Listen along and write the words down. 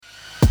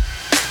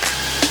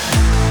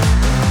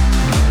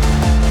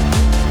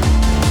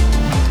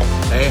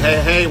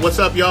Hey, what's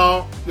up,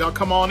 y'all? Y'all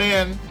come on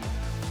in.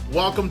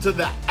 Welcome to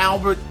the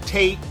Albert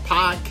Tate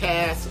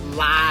Podcast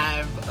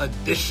Live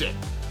Edition.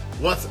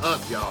 What's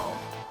up, y'all?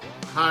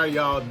 How are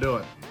y'all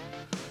doing?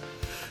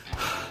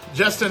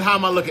 Justin, how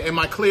am I looking? Am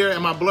I clear?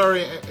 Am I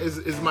blurry?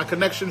 Is my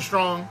connection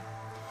strong?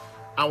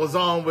 I was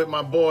on with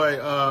my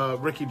boy,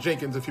 Ricky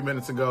Jenkins, a few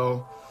minutes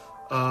ago,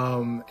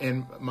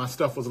 and my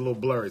stuff was a little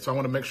blurry, so I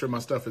want to make sure my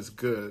stuff is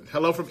good.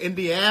 Hello from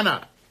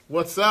Indiana.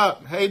 What's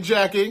up? Hey,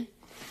 Jackie.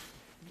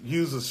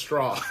 Use a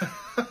straw.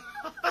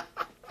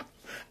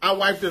 I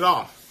wiped it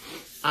off.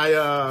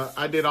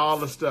 I did all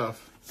the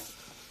stuff.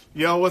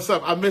 Yo, what's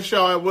up? I miss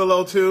y'all at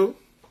Willow too.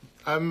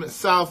 I'm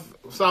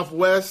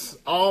Southwest,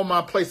 all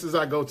my places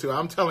I go to.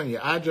 I'm telling you,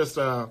 I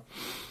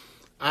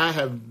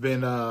have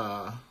been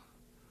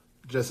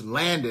just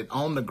landed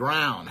on the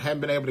ground. Haven't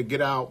been able to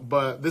get out,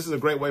 but this is a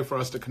great way for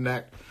us to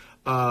connect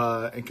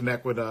and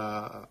connect with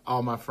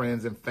all my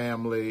friends and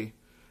family.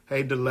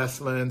 Hey,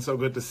 DeLeslin, so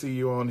good to see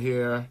you on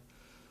here.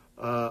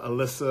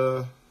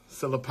 Alyssa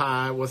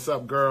Silipai, what's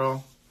up,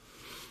 girl?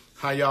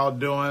 How y'all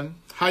doing?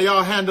 How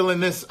y'all handling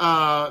this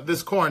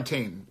this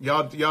quarantine?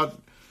 Y'all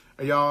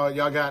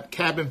got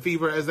cabin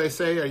fever, as they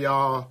say? Are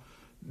y'all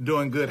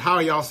doing good? How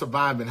are y'all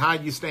surviving? How are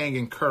you staying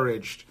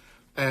encouraged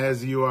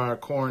as you are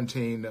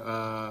quarantined in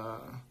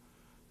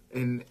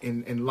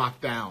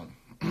lockdown?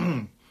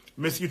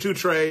 Miss you too,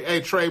 Trey. Hey,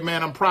 Trey,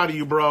 man, I'm proud of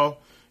you, bro.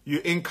 You're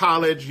in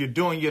college. You're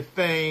doing your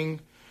thing.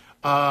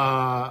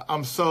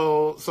 I'm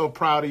so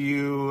proud of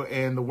you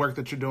and the work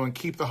that you're doing.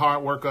 Keep the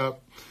hard work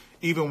up,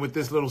 even with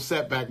this little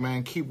setback,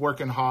 man. Keep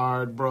working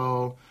hard,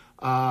 bro.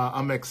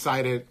 I'm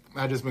excited.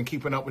 I just been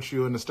keeping up with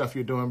you and the stuff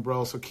you're doing,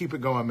 bro. So keep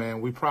it going,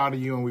 man. We proud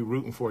of you and we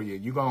rooting for you.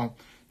 You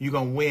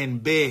gonna win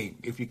big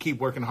if you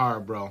keep working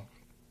hard, bro.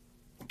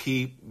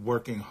 Keep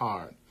working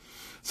hard.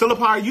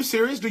 Silipai, are you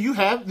serious? Do you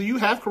have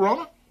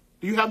corona?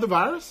 Do you have the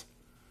virus?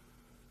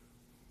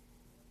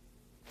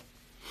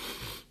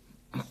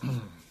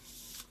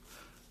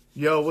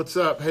 Yo, what's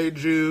up? Hey,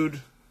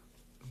 Jude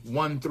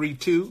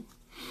 132.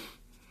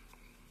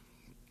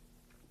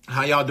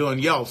 How y'all doing?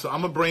 Yo, so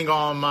I'm going to bring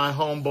on my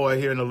homeboy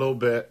here in a little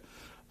bit.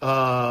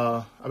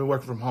 I've been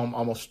working from home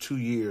almost 2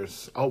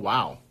 years. Oh,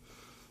 wow.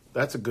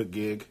 That's a good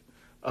gig.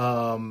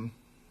 Finding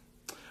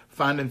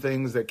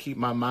things that keep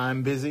my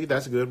mind busy.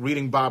 That's good.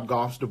 Reading Bob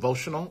Goff's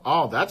devotional.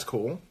 Oh, that's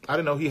cool. I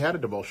didn't know he had a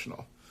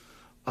devotional.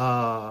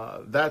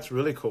 That's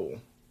really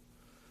cool.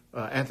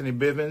 Anthony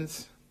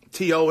Bivens.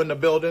 T.O. in the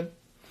building.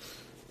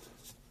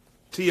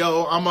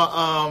 T.O., I'm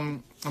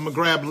going to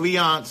grab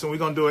Leonce and we're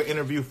going to do an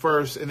interview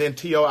first. And then,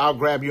 T.O., I'll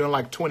grab you in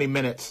like 20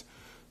 minutes,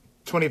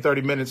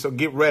 30 minutes. So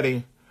get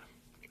ready.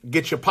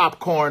 Get your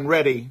popcorn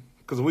ready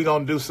because we're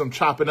going to do some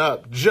chopping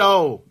up.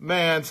 Joe,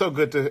 man, so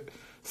good to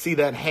see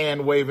that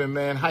hand waving,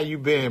 man. How you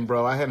been,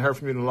 bro? I hadn't heard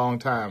from you in a long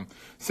time.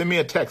 Send me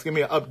a text. Give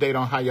me an update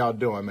on how y'all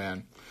doing,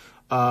 man.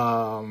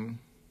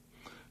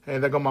 Hey,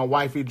 there go my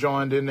wifey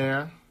joined in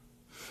there.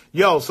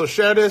 Yo, so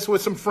share this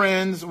with some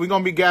friends. We're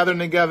going to be gathering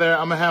together.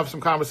 I'm going to have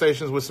some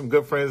conversations with some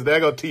good friends.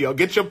 There go T.O.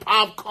 Get your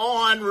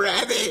popcorn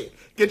ready.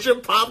 Get your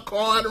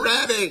popcorn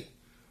ready.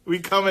 We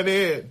coming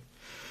in.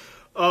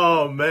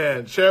 Oh,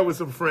 man. Share it with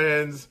some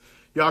friends.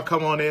 Y'all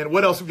come on in.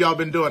 What else have y'all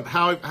been doing?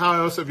 How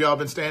else have y'all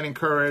been staying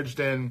encouraged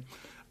and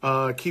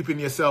keeping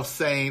yourself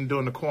sane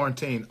during the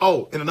quarantine?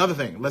 Oh, and another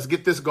thing. Let's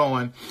get this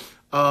going.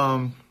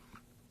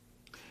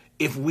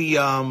 If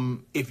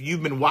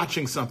you've been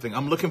watching something,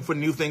 I'm looking for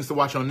new things to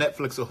watch on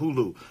Netflix or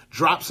Hulu.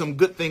 Drop some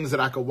good things that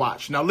I could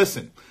watch. Now,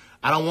 listen,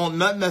 I don't want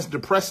nothing that's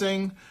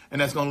depressing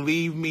and that's going to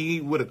leave me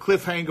with a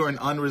cliffhanger and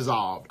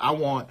unresolved. I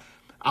want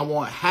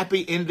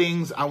happy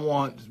endings. I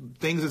want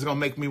things that's going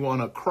to make me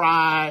want to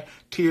cry,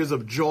 tears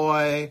of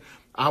joy.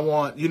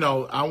 So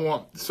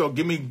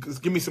give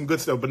me some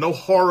good stuff, but no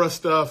horror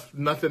stuff,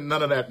 nothing,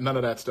 none of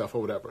that stuff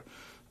or whatever.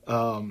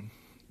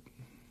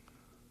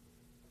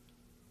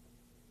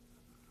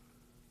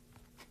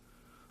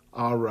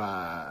 All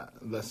right,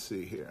 let's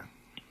see here.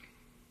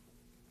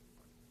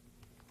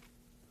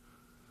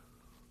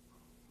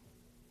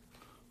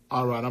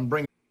 All right, I'm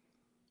bringing.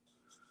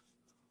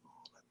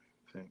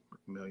 Let me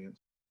think.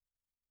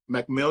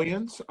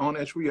 McMillions on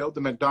HBO. The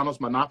McDonald's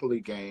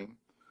Monopoly game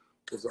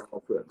is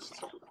all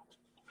fixed.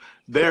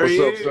 There he is.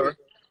 What's up, sir?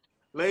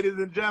 Ladies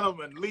and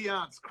gentlemen,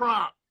 Leonce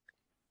Crump.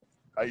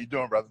 How you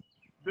doing, brother?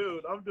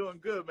 Dude, I'm doing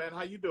good, man.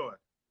 How you doing?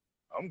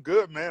 I'm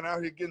good, man.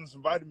 Out here getting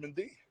some vitamin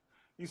D.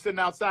 You sitting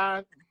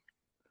outside?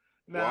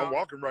 Now, well, I'm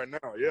walking right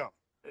now, yeah.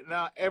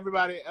 Now,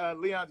 everybody,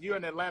 Leon, you're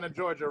in Atlanta,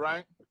 Georgia,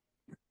 right?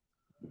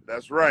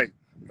 That's right.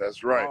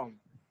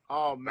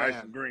 Oh man.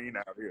 Nice and green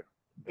out here.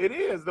 It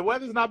is. The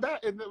weather's not bad.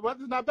 The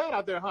weather's not bad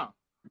out there, huh?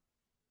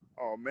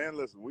 Oh, man,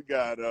 listen, we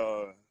got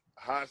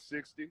high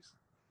 60s,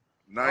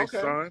 nice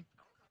sun.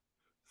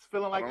 It's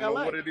feeling like I don't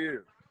LA. know what it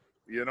is.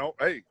 You know,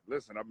 hey,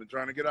 listen, I've been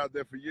trying to get out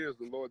there for years.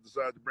 The Lord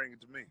decided to bring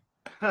it to me.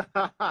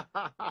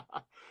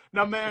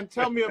 Now, man,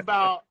 tell me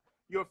about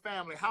your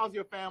family. How's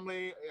your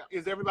family?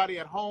 Is everybody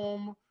at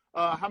home?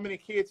 How many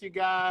kids you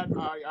got?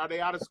 Are they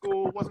out of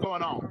school? What's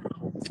going on?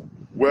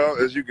 Well,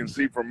 as you can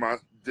see from my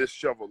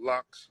disheveled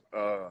locks,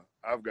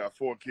 I've got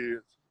 4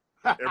 kids.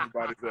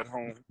 Everybody's at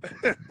home.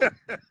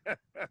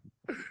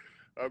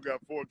 I've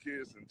got 4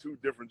 kids in 2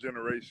 different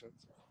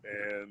generations.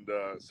 And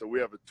so we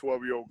have a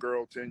 12-year-old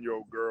girl,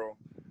 10-year-old girl,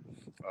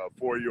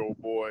 4-year-old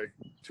boy,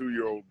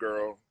 2-year-old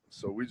girl.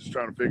 So we just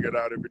trying to figure it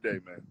out every day,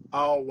 man.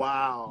 Oh,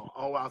 wow.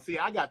 Oh, wow. See,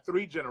 I got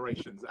 3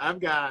 generations.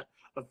 I've got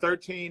a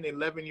 13,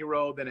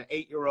 11-year-old, then an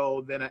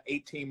 8-year-old, then an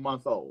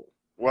 18-month-old.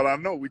 Well, I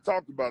know we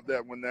talked about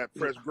that when that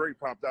fresh gray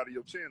popped out of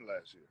your chin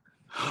last year.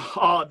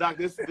 Oh, Doc,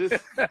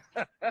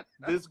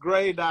 this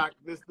gray, Doc,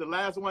 the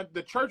last one,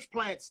 the church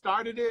plant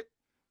started it,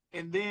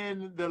 and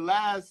then the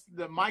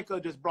Micah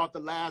just brought the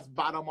last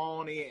bottom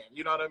on in.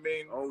 You know what I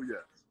mean? Oh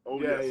yes.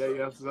 Oh yeah, yes.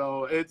 Yeah.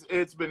 So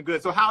it's been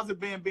good. So how's it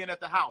been being at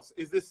the house?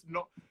 Is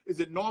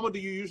it normal? Do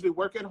you usually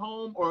work at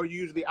home, or are you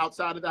usually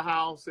outside of the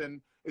house?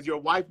 And is your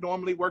wife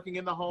normally working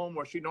in the home,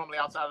 or is she normally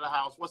outside of the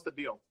house? What's the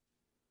deal?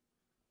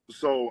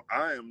 So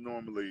I am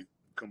normally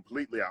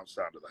completely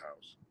outside of the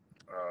house.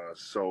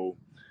 So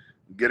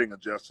getting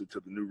adjusted to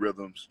the new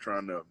rhythms,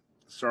 trying to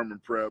sermon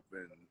prep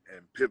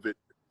and pivot,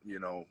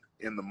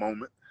 in the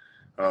moment.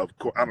 Of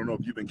course, I don't know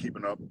if you've been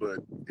keeping up, but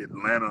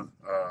Atlanta,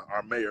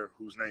 our mayor,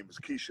 whose name is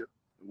Keisha,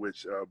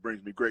 which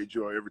brings me great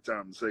joy every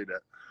time I say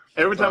that.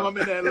 Every time I'm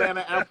in the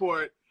Atlanta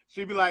airport,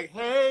 she'd be like,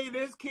 "Hey,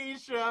 this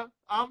Keisha.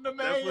 I'm the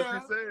mayor. That's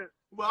what she said.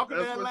 Welcome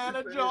to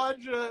Atlanta,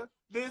 Georgia.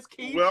 This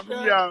Keisha.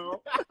 Welcome,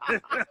 y'all.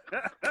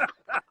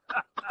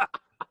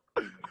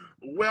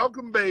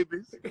 Welcome,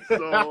 babies."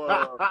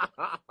 So,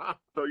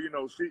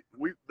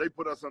 they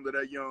put us under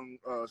that young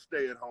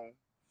stay at home.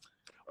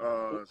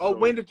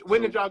 When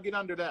did y'all get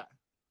under that?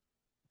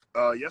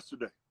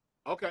 Yesterday.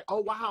 Okay. Oh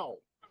wow.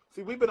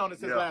 See, we've been on it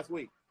since last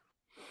week.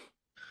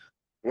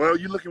 Well,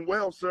 you're looking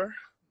well, sir.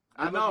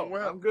 I know.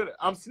 Well. I'm good.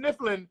 I'm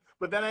sniffling,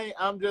 but that ain't.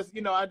 I'm just,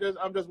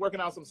 I'm just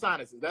working out some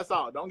sinuses. That's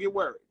all. Don't get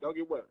worried. Don't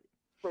get worried.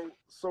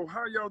 So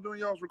how are y'all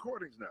doing y'all's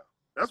recordings now?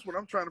 That's what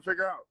I'm trying to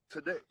figure out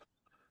today.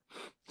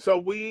 So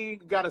we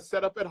got a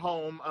setup at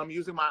home. I'm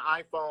using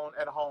my iPhone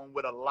at home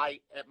with a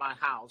light at my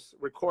house,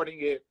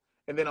 recording it,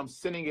 and then I'm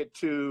sending it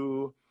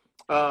to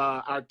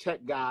our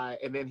tech guy,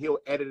 and then he'll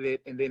edit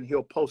it, and then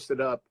he'll post it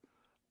up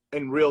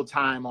in real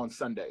time on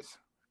Sundays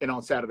and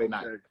on Saturday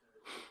night. Okay.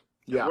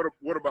 Yeah.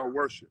 What about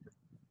worship?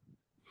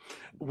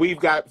 We've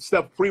got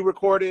stuff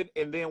pre-recorded,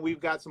 and then we've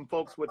got some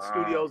folks with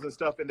studios and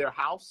stuff in their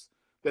house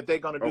that they're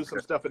going to do some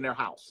stuff in their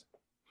house.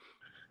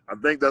 I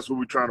think that's what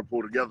we're trying to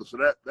pull together. So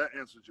that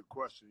answers your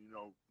question.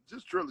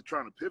 Just really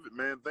trying to pivot,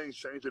 man. Things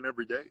changing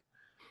every day.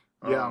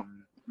 Yeah.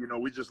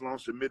 We just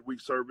launched a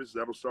midweek service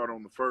that'll start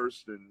on the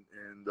 1st,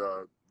 and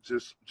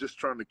just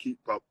trying to keep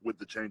up with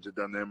the change of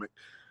dynamic.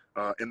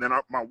 And then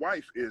my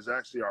wife is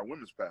actually our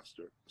women's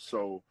pastor.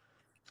 So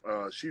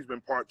she's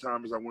been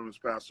part-time as our women's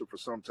pastor for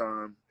some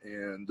time.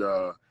 And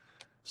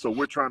so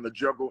we're trying to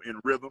juggle in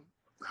rhythm,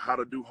 how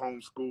to do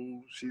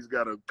homeschool. She's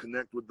got to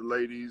connect with the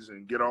ladies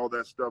and get all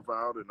that stuff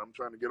out. And I'm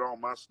trying to get all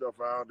my stuff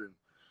out.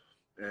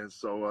 And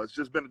so it's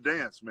just been a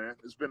dance, man.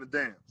 It's been a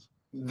dance.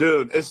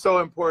 Dude, it's so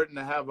important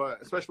to have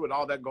especially with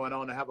all that going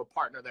on, to have a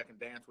partner that can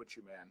dance with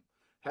you, man.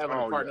 Having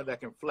a partner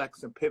that can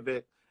flex and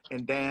pivot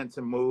and dance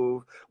and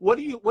move. What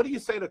do you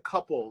say to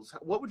couples?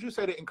 What would you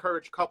say to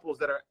encourage couples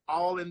that are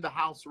all in the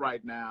house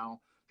right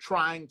now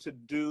trying to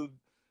do,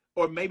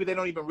 or maybe they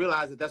don't even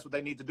realize that that's what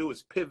they need to do,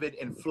 is pivot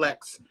and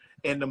flex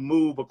and to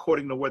move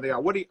according to where they are?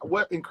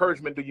 What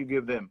encouragement do you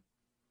give them?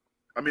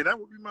 I mean, that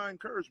would be my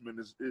encouragement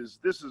is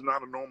this is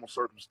not a normal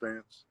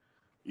circumstance.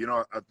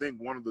 I think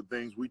one of the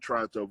things we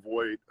tried to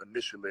avoid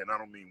initially, and I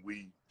don't mean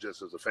we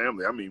just as a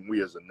family, I mean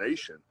we as a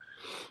nation,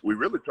 we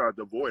really tried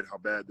to avoid how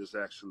bad this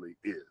actually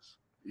is,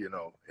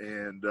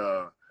 and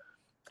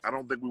I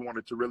don't think we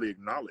wanted to really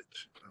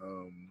acknowledge,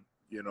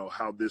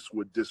 how this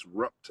would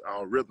disrupt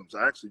our rhythms.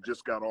 I actually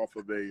just got off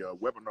of a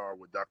webinar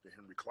with Dr.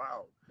 Henry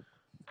Cloud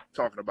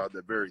talking about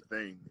that very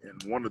thing.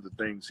 And one of the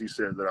things he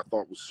said that I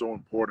thought was so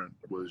important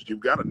was you've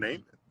got to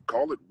name it,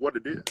 call it what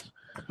it is.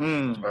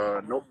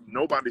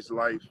 Nobody's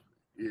life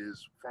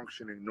is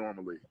functioning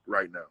normally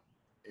right now,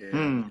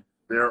 and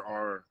there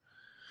are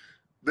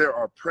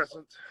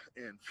present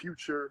and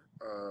future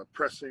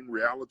pressing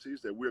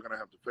realities that we're going to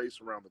have to face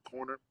around the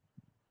corner,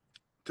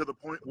 to the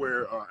point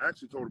where I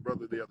actually told a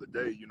brother the other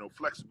day,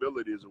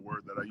 flexibility is a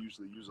word that I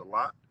usually use a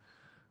lot,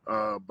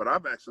 but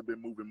I've actually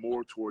been moving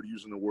more toward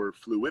using the word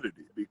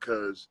fluidity,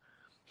 because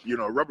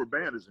a rubber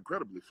band is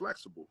incredibly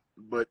flexible,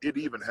 but it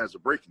even has a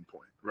breaking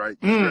point, right?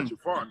 You stretch it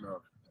far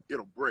enough,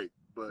 it'll break.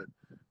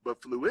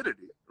 But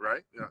fluidity,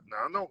 right? Now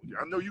I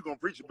know you're gonna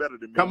preach it better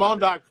than me. Come on,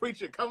 Doc,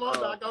 preach it. Come on,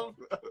 Doc.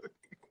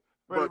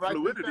 But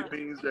fluidity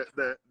means that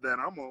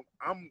I'm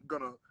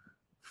gonna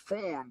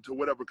form to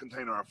whatever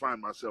container I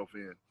find myself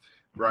in,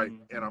 right?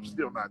 And I'm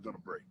still not gonna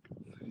break.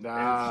 And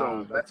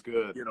so that's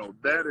good.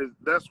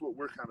 That's what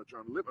we're kind of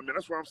trying to live. I mean,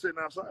 that's why I'm sitting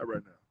outside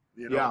right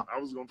now. I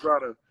was gonna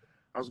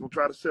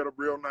try to set up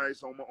real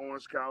nice on my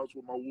orange couch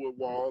with my wood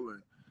wall,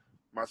 and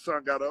my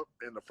son got up,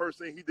 and the first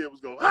thing he did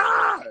was go,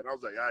 "Ah!" And I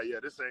was like, yeah,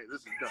 this is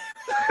done.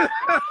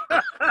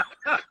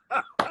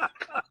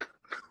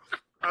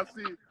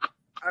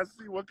 I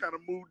see what kind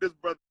of mood this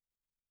brother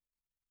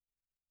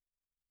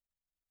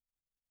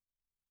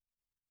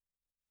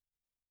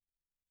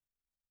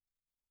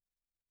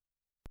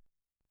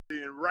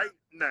right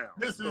now.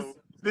 This is So,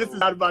 this is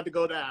not about to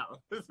go down.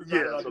 This is not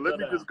yeah, about so to let go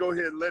me down. just go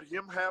ahead and let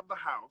him have the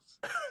house.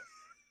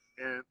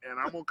 And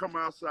I'm going to come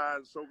outside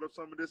and soak up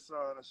some of this sun.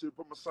 I should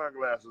put my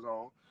sunglasses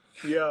on.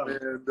 Yeah.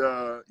 And,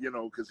 you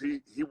know, because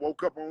he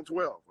woke up on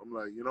 12. I'm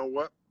like, you know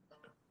what?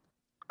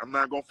 I'm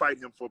not going to fight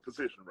him for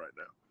position right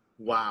now.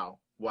 Wow.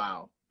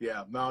 Wow.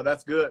 Yeah. No,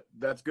 that's good.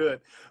 That's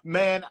good.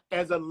 Man,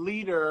 as a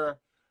leader,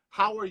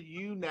 how are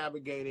you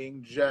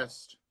navigating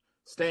just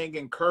staying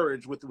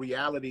encouraged with the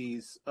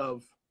realities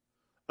of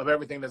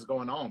everything that's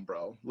going on,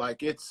 bro?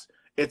 Like it's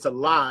a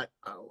lot.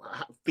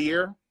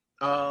 Fear.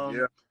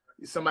 Yeah.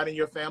 Somebody in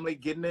your family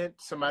getting it,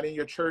 somebody in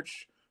your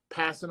church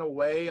passing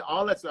away,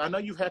 all that stuff. I know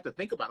you've had to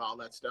think about all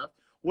that stuff.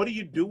 What do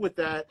you do with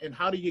that, and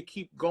how do you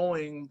keep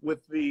going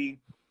with the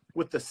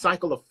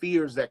cycle of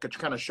fears that could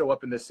kind of show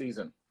up in this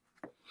season?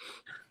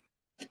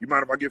 You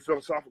mind if I get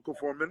philosophical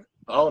for a minute?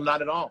 Oh,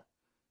 not at all.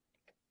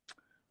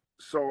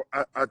 So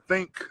I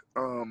think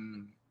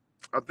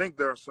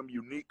there are some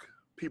unique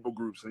people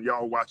groups, and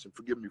y'all watching,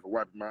 forgive me for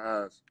wiping my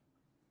eyes.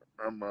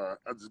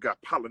 I just got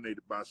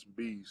pollinated by some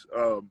bees.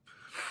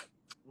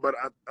 But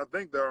I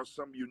think there are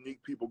some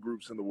unique people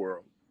groups in the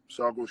world.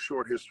 So I'll go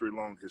short history,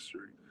 long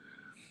history,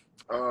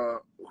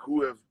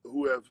 who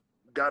have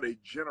got a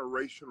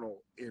generational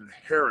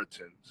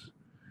inheritance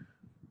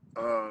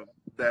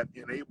that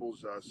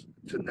enables us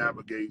to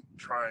navigate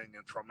trying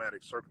and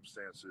traumatic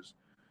circumstances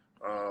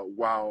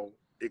while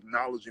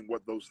acknowledging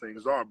what those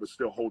things are, but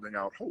still holding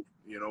out hope.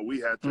 You know, we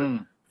had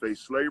to face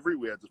slavery,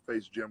 we had to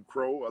face Jim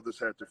Crow, others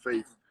had to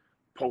face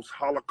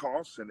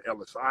post-Holocaust and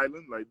Ellis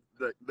Island. Like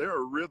there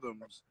are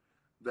rhythms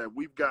that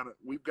we've got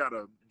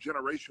a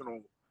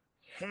generational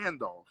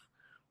handoff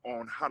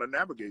on how to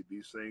navigate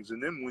these things.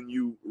 And then when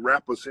you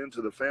wrap us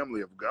into the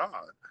family of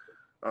God,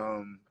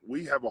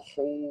 we have a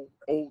whole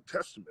Old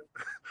Testament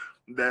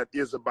that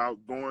is about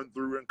going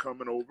through and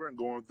coming over and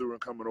going through and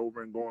coming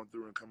over and going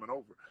through and coming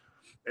over.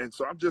 And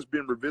so I've just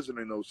been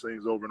revisiting those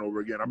things over and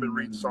over again. I've been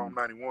reading Psalm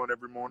 91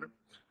 every morning.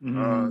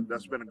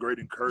 That's been a great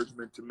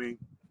encouragement to me.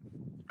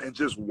 And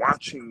just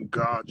watching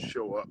God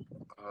show up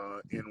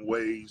in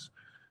ways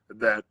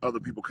that other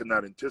people could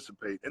not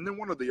anticipate. And then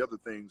one of the other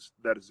things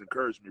that has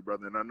encouraged me,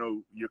 brother, and I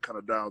know you're kind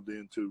of dialed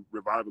into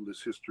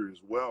revivalist history as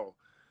well,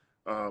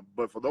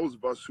 but for those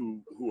of us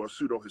who are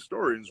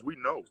pseudo-historians, we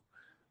know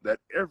that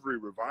every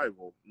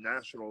revival,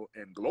 national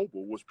and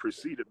global, was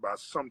preceded by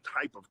some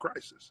type of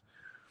crisis.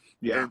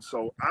 Yeah. And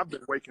so I've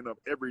been waking up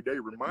every day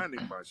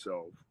reminding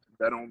myself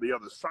that on the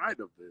other side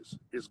of this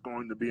is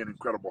going to be an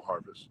incredible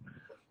harvest.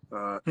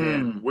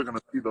 And we're going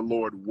to see the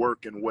Lord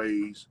work in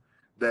ways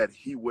that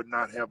he would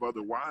not have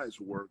otherwise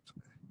worked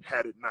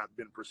had it not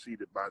been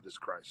preceded by this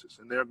crisis.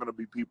 And there are going to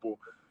be people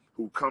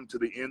who come to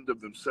the end of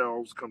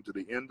themselves, come to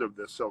the end of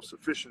their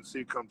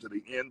self-sufficiency, come to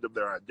the end of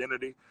their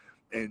identity.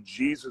 And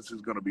Jesus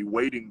is going to be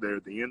waiting there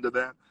at the end of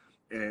that.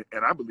 And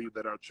I believe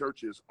that our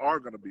churches are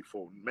going to be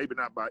full. Maybe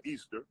not by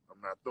Easter.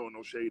 I'm not throwing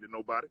no shade at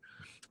nobody.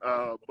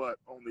 But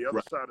on the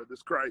other side of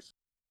this crisis,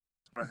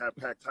 I have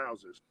packed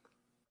houses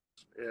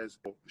as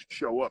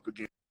show up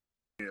again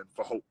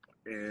for hope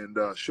and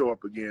show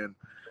up again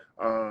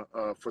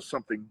for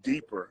something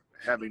deeper,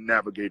 having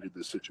navigated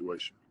this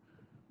situation.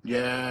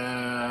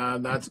 Yeah,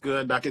 that's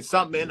good. Like it's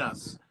something in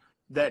us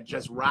that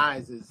just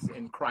rises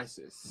in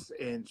crisis,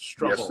 in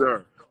struggle. Yes,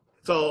 sir.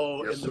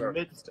 So in the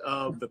midst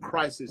of the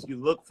crisis, you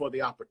look for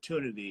the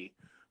opportunity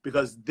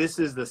because this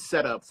is the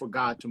setup for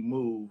God to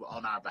move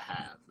on our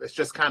behalf. It's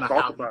just kind of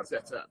how he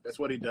sets up. That's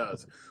what he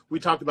does. We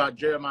talked about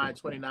Jeremiah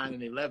 29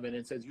 and 11.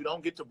 It says you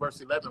don't get to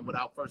verse 11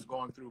 without first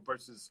going through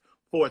verses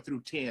 4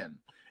 through 10.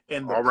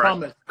 And the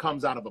promise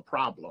comes out of a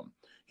problem.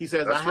 He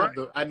says,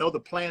 I know the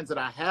plans that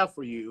I have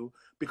for you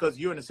because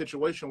you're in a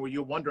situation where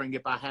you're wondering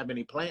if I have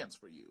any plans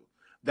for you.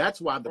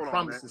 That's why the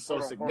promise is so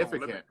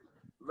significant.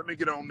 Let me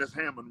get on this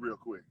Hammond real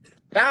quick.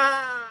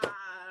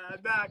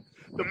 Doc,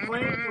 the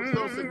plans were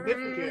so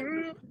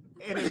significant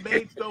and it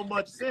made so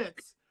much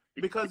sense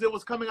because it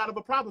was coming out of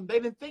a problem. They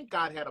didn't think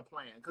God had a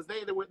plan because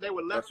they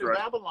were left in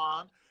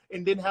Babylon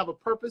and didn't have a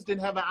purpose,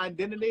 didn't have an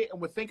identity, and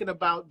were thinking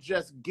about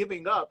just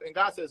giving up. And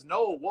God says,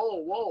 no,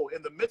 whoa.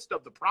 In the midst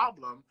of the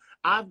problem,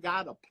 I've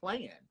got a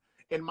plan.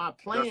 And my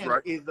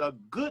plan is a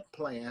good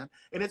plan,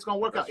 and it's going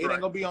to work out. It ain't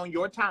going to be on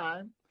your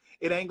time.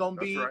 It ain't going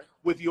to be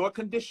with your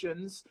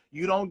conditions.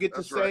 You don't get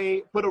to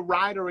say, put a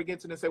rider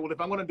against it and say, well, if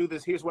I'm going to do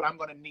this, here's what I'm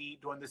going to need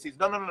during this season.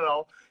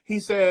 No. He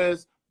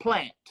says,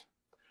 plant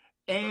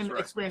and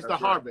experience the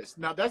harvest.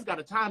 Now, that's got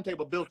a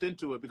timetable built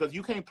into it because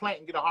you can't plant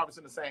and get a harvest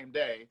in the same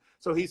day.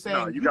 So he's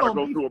saying, you got to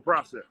go through a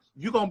process.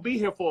 You're going to be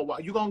here for a while.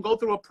 You're going to go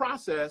through a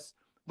process,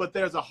 but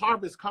there's a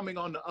harvest coming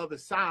on the other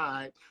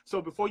side.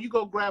 So before you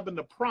go grabbing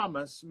the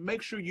promise,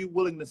 make sure you're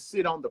willing to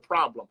sit on the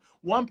problem.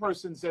 One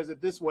person says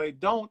it this way,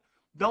 don't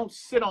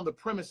sit on the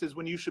premises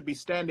when you should be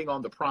standing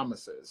on the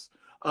promises.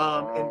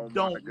 And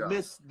don't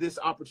miss this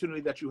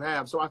opportunity that you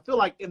have. So I feel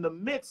like in the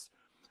midst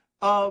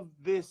of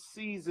this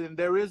season,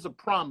 there is a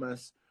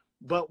promise,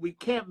 but we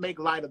can't make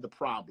light of the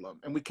problem,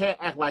 and we can't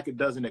act like it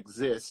doesn't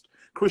exist.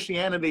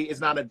 Christianity is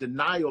not a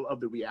denial of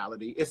the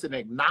reality. It's an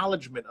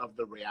acknowledgement of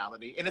the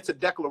reality, and it's a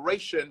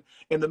declaration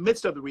in the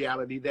midst of the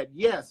reality that,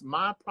 yes,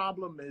 my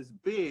problem is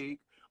big,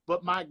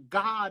 but my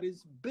God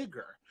is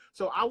bigger.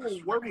 So I will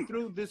work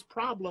through this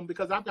problem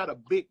because I've got a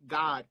big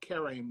God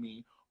carrying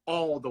me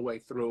all the way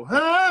through.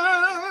 Come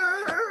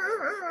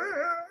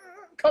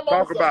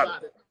on, Talk about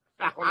somebody. it.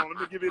 Hold on, let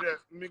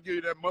me give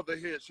you that mother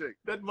head shake.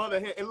 That mother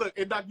head. And look,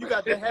 and Doc, you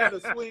got to have the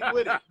swing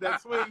with it.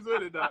 That swings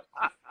with it, Doc.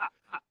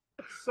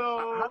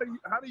 So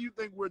how do you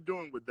think we're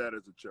doing with that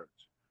as a church?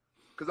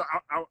 Because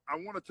I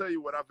want to tell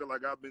you what I feel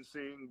like I've been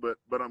seeing, but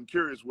I'm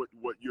curious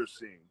what you're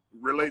seeing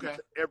related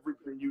to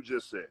everything you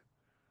just said.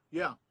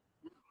 Yeah.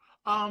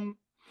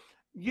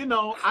 You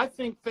know, I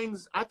think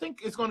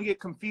it's going to get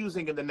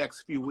confusing in the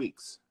next few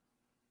weeks.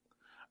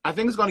 I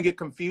think it's going to get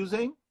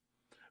confusing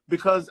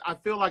because I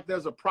feel like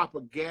there's a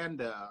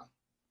propaganda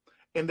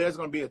and there's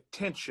going to be a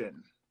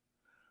tension.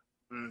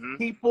 Mm-hmm.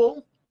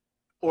 People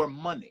or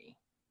money.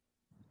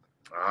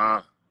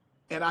 Ah.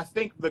 And I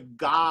think the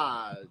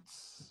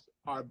gods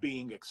are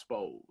being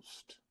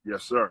exposed.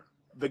 Yes, sir.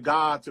 The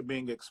gods are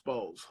being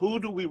exposed. Who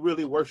do we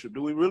really worship?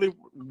 Do we really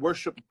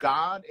worship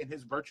God and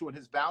his virtue and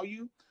his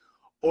value?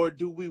 Or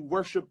do we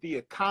worship the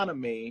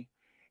economy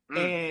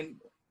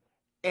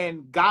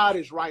and God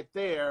is right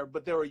there,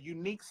 but there are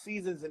unique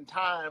seasons and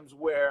times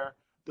where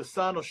the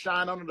sun will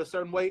shine on it a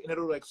certain way and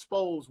it'll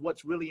expose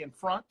what's really in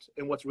front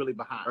and what's really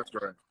behind. That's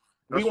right.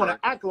 We want to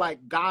act like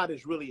God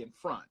is really in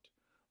front.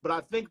 But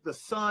I think the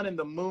sun and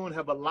the moon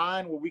have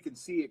aligned where we can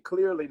see it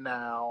clearly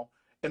now.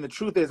 And the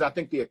truth is, I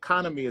think the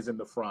economy is in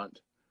the front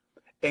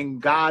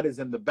and God is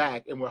in the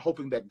back. And we're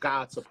hoping that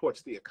God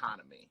supports the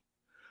economy.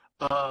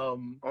 Oh,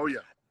 yeah.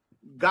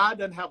 God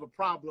doesn't have a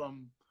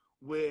problem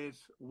with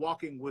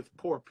walking with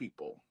poor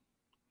people.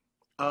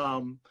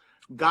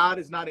 God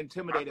is not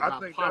intimidated by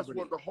poverty. I think that's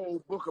what the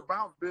whole book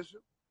about,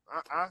 Bishop.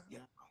 Yeah.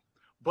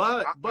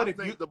 But I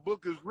think the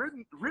book is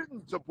written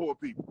to poor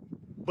people.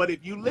 But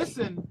if you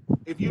listen,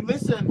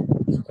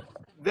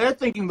 they're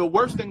thinking the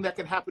worst thing that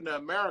can happen to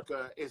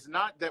America is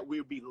not that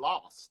we be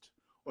lost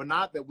or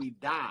not that we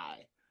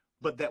die,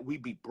 but that we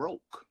be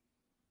broke.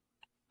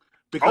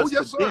 Because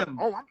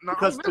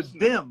to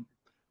them,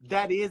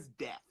 that is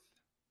death.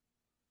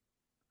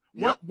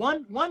 Yep.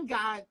 One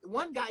guy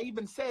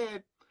even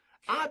said,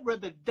 I'd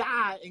rather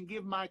die and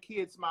give my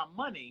kids my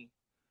money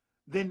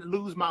than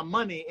lose my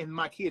money and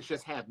my kids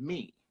just have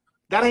me.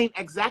 That ain't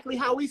exactly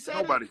how he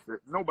said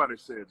Nobody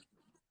said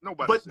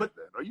that.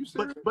 Are you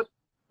serious?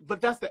 But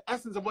that's the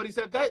essence of what he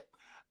said. That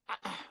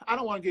I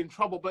don't want to get in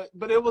trouble, but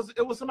it was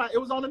somebody. It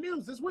was on the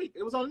news this week.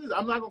 It was on the news.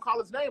 I'm not gonna call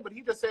his name, but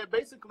he just said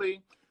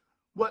basically,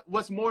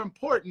 what's more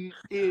important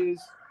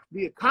is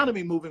the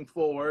economy moving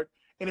forward.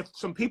 And if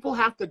some people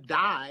have to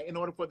die in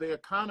order for the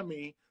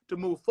economy to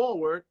move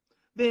forward,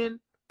 then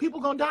people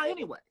gonna die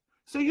anyway.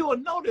 So you will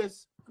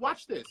notice.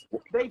 Watch this.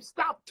 They've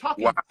stopped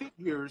talking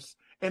figures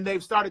and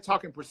they've started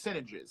talking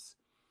percentages.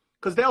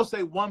 Because they'll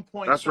say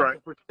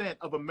 1.7%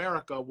 of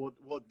America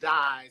will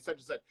die, such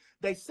and such.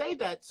 They say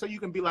that so you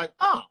can be like,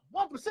 1%,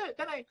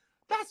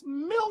 that's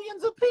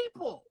millions of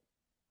people.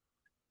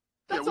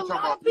 That's a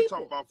lot of people.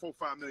 We're talking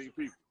about 4-5 million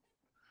people.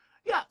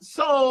 Yeah,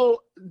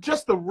 so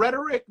just the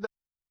rhetoric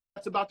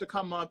that's about to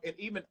come up, and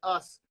even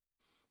us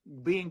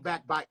being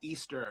back by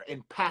Easter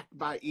and packed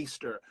by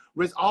Easter,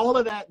 with all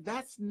of that,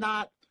 that's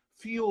not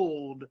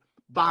fueled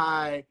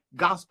by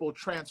gospel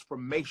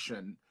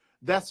transformation.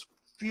 That's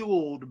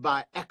fueled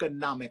by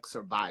economic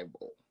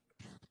survival.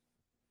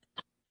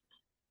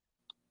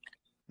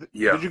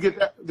 Yeah. Did you get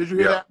that? Did you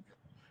hear that?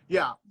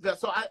 Yeah.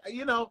 So I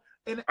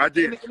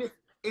did. And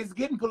it's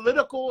getting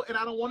political, and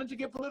I don't want it to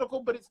get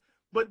political,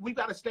 but we've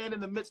got to stand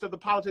in the midst of the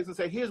politics and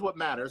say, here's what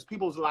matters.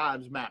 People's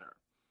lives matter.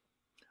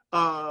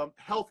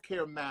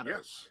 Healthcare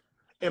matters. Yes.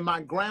 And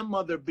my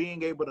grandmother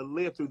being able to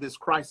live through this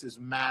crisis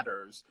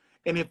matters.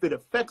 And if it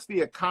affects the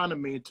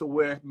economy to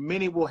where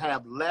many will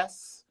have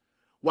less,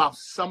 while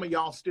some of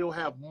y'all still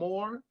have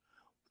more,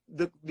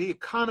 the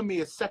economy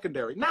is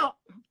secondary. Now,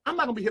 I'm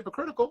not going to be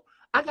hypocritical.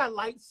 I got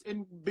lights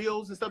and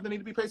bills and stuff that need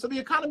to be paid. So the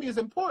economy is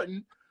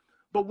important,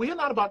 but we're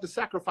not about to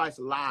sacrifice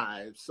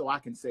lives so I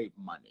can save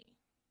money.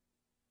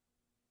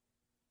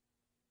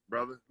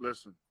 Brother,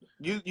 listen.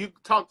 You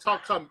talk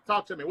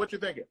to me. What you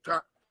thinking?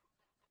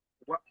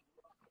 Well,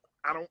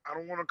 I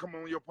don't want to come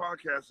on your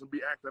podcast and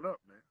be acting up,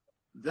 man.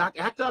 Doc,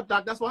 act up,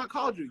 Doc. That's why I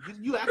called you.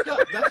 You act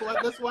up.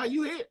 That's why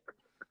you here.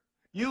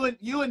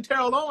 You and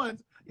Terrell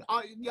Owens,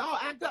 y'all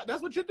act up.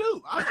 That's what you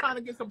do. I'm trying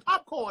to get some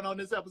popcorn on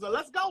this episode.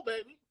 Let's go,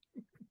 baby.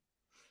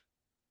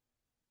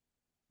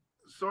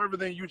 So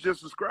everything you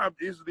just described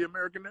is the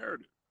American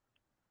narrative.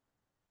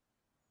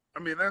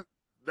 I mean,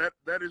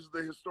 that is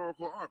the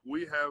historical arc.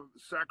 We have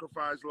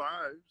sacrificed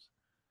lives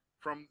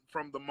from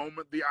the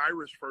moment the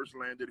Irish first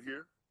landed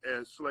here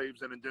as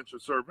slaves and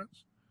indentured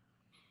servants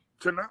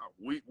to now.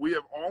 We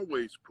have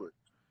always put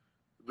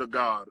the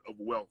God of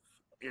wealth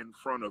in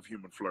front of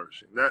human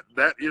flourishing.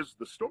 That is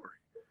the story.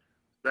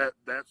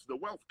 That's the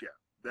wealth gap.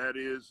 That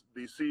is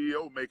the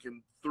CEO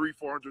making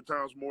 300-400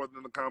 times more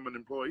than the common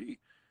employee.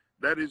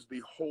 That is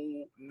the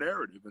whole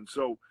narrative. And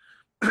so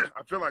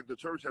I feel like the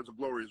church has a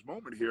glorious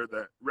moment here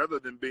that rather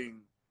than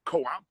being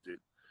co-opted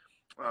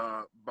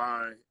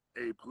by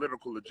a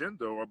political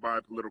agenda or by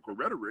political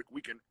rhetoric,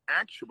 we can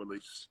actually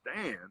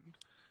stand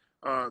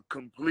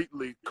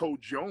completely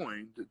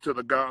co-joined to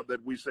the God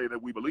that we say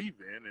that we believe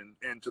in,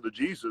 and to the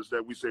Jesus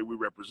that we say we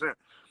represent.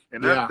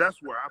 And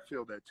that's where I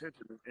feel that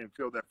tension and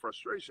feel that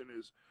frustration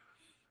is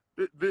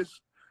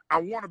this.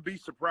 I want to be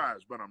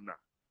surprised, but I'm not.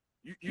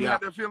 You had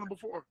that feeling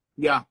before?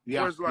 Yeah.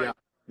 Where it's like,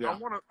 I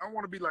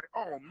want to be like,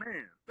 oh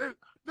man,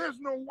 there's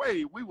no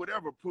way we would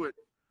ever put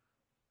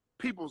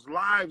people's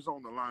lives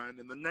on the line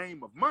in the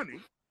name of money.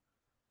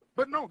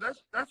 But no,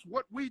 that's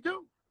what we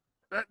do.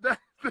 That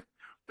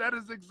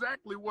is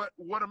exactly what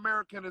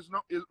America is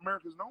known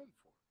for.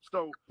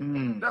 So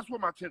that's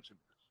what my tension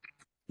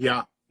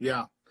is.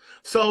 Yeah.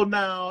 So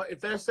now, if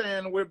they're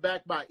saying we're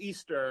back by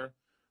Easter,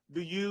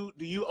 do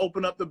you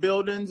open up the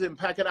buildings and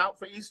pack it out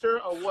for Easter,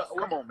 or what?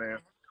 Come on, man.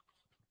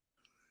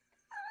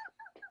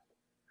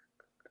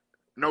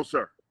 No,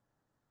 sir.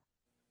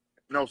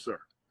 No, sir.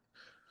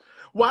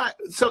 Why?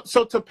 So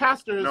to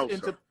pastors and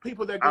sir. to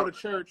people that go to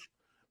church,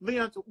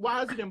 Leon,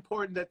 why is it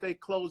important that they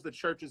close the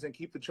churches and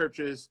keep the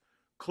churches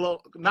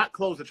closed? Not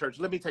close the church.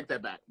 Let me take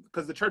that back,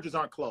 because the churches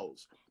aren't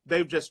closed.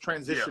 They've just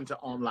transitioned to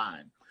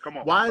online. Come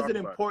on. Why is it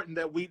important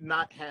that we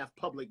not have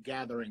public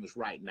gatherings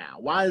right now?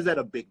 Why is that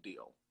a big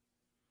deal?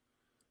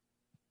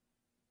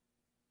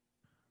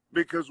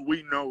 Because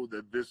we know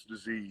that this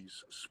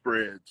disease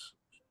spreads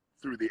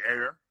through the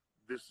air.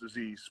 This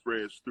disease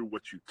spreads through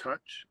what you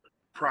touch.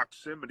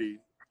 Proximity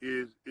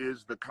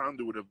is the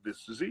conduit of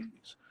this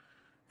disease.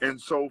 And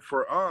so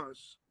for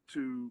us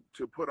to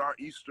put our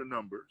Easter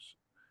numbers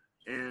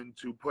and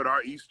to put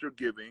our Easter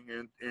giving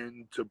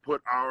and to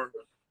put our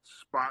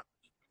spot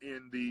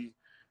in the,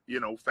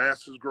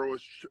 fastest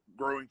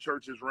growing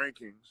churches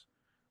rankings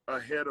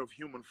ahead of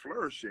human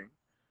flourishing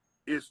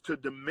is to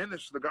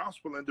diminish the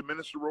gospel and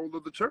diminish the role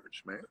of the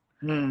church, man.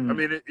 I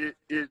mean, it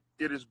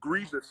is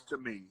grievous to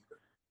me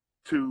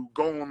to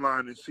go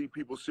online and see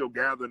people still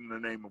gathered in the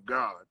name of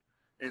God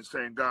and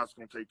saying God's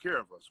going to take care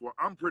of us. Well,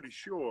 I'm pretty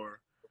sure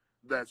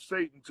that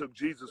Satan took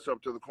Jesus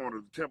up to the corner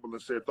of the temple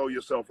and said, throw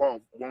yourself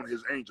off, won't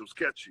his angels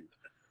catch you?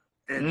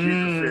 And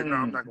Jesus said, no,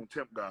 I'm not going to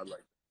tempt God like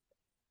that.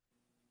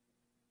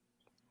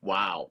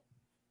 Wow.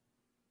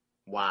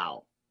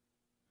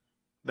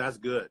 That's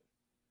good.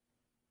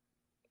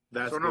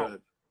 That's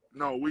good.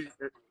 No,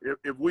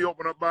 if we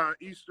open up by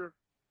Easter,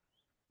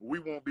 we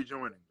won't be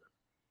joining them.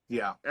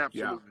 Yeah.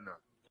 Absolutely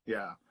not.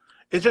 Yeah.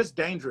 It's just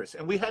dangerous.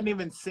 And we hadn't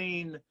even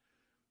seen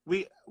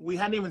we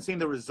hadn't even seen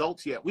the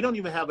results yet. We don't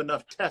even have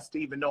enough tests to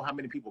even know how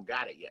many people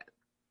got it yet.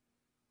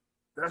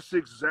 That's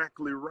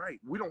exactly right.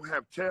 We don't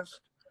have tests.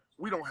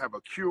 We don't have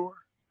a cure.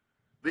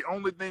 The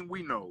only thing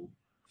we know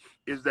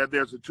is that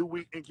there's a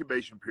 2-week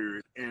incubation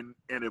period. And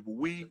if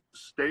we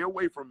stay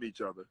away from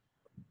each other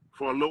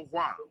for a little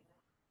while,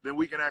 then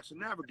we can actually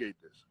navigate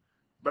this.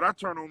 But I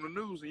turn on the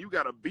news and you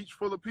got a beach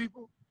full of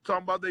people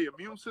talking about their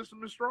immune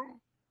system is strong.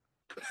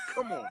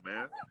 Come on,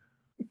 man.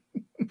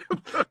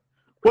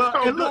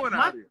 Well, and look,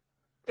 my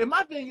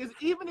thing is,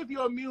 even if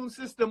your immune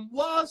system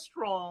was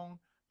strong,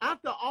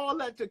 after all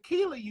that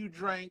tequila you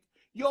drank,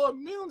 your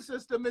immune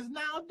system is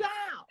now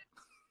down.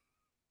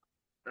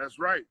 That's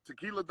right.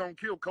 Tequila don't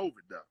kill COVID,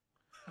 though.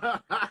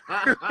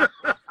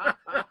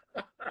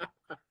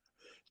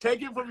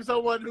 Take it from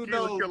someone who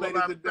knows,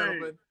 ladies and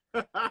gentlemen.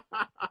 Hey,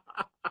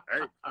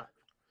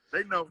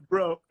 they know.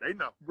 Bro. They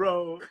know.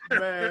 Bro,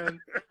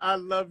 man, I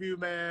love you,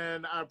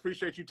 man. I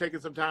appreciate you taking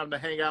some time to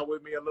hang out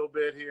with me a little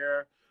bit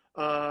here.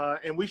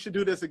 And we should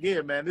do this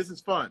again, man. This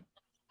is fun.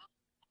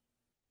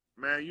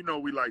 Man,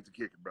 we like to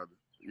kick it, brother.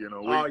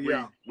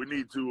 We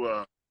need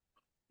to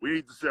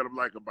set up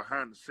like a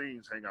behind the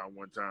scenes hangout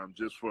one time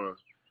just for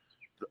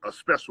a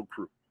special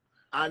crew.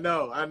 I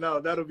know.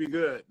 That'll be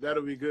good.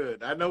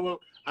 I know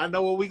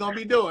what we're gonna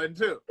be doing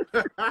too.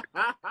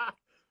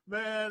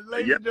 Man,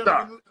 ladies and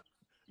gentlemen,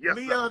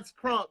 Leon's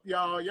Crump,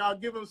 y'all. Y'all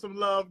give him some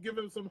love, give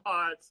him some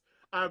hearts.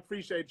 I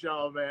appreciate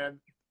y'all,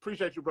 man.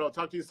 Appreciate you, bro.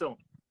 Talk to you soon.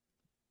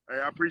 Hey,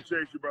 I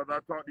appreciate you, brother.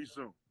 I'll talk to you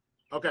soon.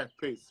 Okay,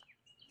 peace.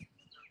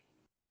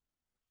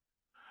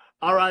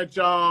 All right,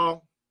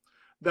 y'all.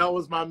 That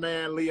was my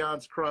man,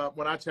 Leon's Crump.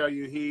 When I tell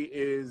you he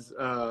is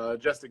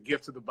just a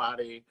gift to the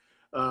body,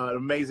 an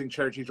amazing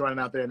church he's running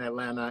out there in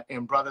Atlanta.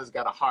 And brother's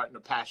got a heart and a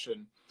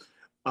passion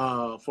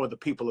for the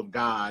people of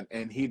God.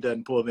 And he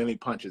doesn't pull any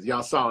punches.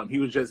 Y'all saw him. He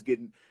was just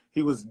getting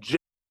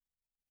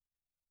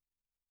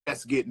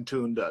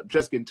tuned up.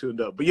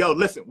 But yo,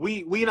 listen,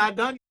 we not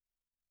done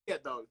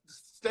yet though.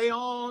 Stay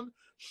on,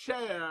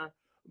 share.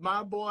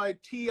 My boy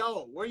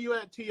T.O. Where you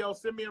at, T.O.?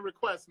 Send me a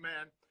request,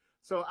 man,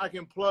 so I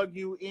can plug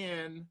you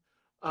in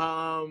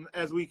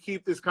as we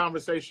keep this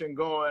conversation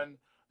going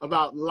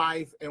about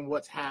life and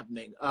what's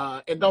happening.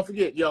 And don't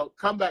forget,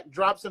 come back,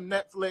 drop some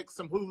Netflix,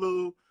 some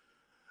Hulu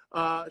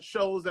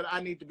shows that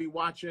I need to be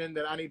watching,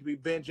 that I need to be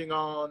binging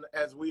on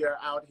as we are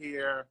out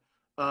here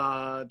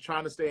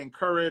trying to stay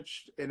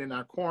encouraged and in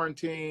our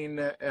quarantine,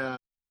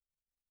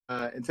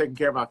 and taking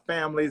care of our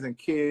families and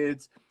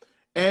kids,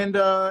 and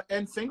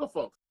single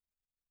folks.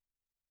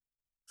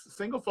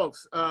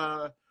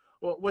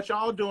 What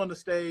y'all doing to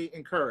stay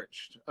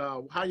encouraged?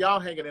 How y'all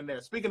hanging in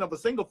there? Speaking of a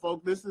single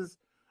folk, this is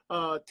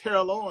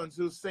Terrell Owens,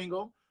 who's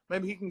single.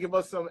 Maybe he can give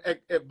us some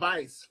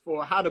advice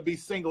for how to be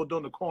single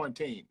during the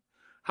quarantine,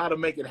 how to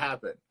make it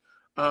happen.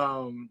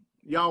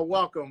 Y'all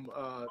welcome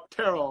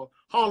Terrell,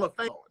 Hall of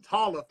Fame.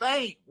 Hall of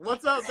Fame.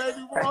 What's up,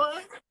 baby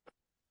boy?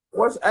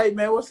 Hey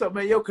man, what's up,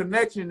 man? Your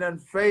connection done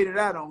faded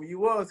out on me. You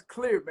was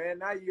clear, man.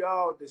 Now you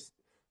all just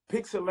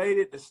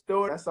pixelated,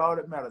 distorted. That's all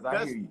that matters.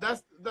 I hear you.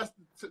 That's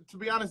to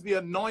be honest, the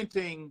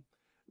anointing.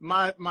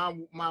 My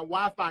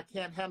Wi-Fi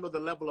can't handle the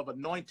level of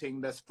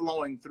anointing that's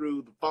flowing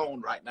through the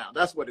phone right now.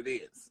 That's what it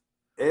is.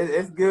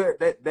 It's good.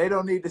 They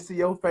don't need to see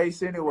your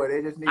face anyway.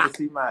 They just need to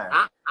see mine.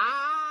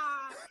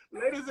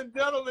 Ladies and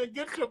gentlemen,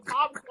 get your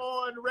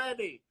popcorn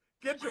ready.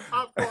 Get your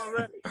popcorn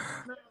ready.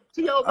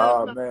 T.O.,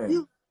 oh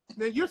man.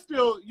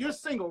 You're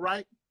single,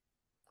 right?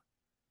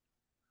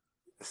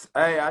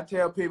 Hey, I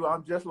tell people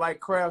I'm just like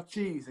Kraft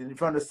cheese, and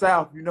from the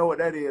South, you know what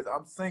that is.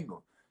 I'm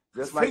single,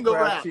 just like single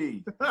Kraft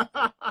cheese.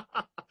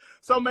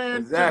 So, man,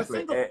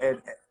 exactly.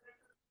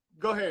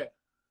 Go ahead.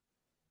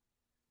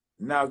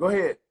 No, go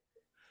ahead.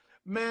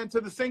 Man, to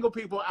the single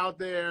people out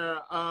there,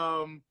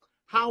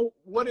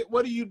 what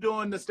are you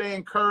doing to stay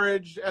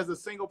encouraged as a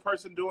single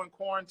person during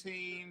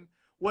quarantine?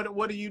 What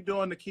are you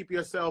doing to keep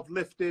yourself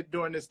lifted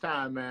during this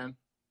time, man?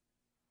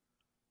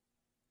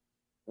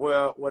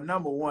 Well,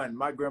 number one,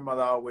 my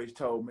grandmother always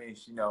told me,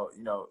 you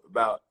know,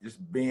 about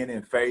just being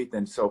in faith.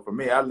 And so for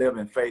me, I live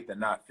in faith and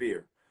not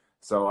fear.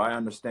 So I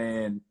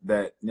understand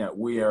that, you know,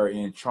 we are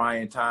in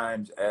trying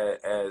times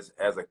as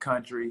a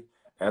country,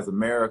 as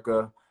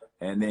America.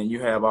 And then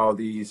you have all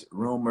these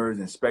rumors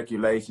and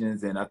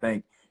speculations. And I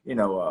think, you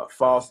know,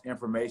 false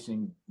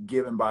information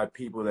given by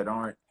people that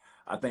aren't,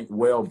 I think,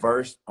 well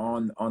versed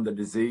on the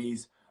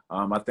disease.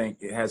 I think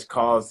it has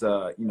caused,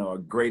 you know, a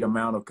great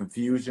amount of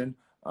confusion.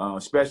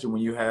 Especially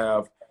when you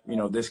have, you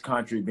know, this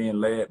country being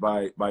led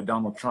by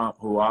Donald Trump,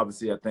 who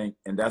obviously I think,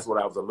 and that's what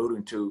I was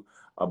alluding to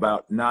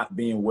about not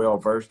being well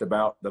versed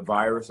about the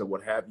virus or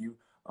what have you.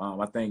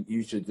 I think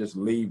you should just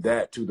leave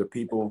that to the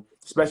people,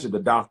 especially the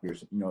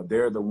doctors. You know,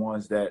 they're the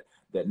ones that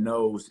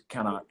knows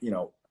kind of, you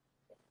know,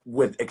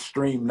 with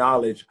extreme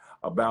knowledge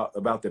about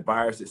the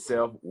virus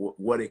itself,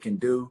 what it can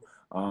do.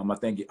 I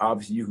think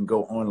obviously you can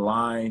go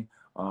online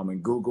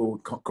and Google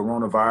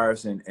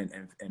coronavirus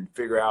and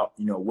figure out,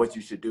 you know, what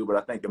you should do. But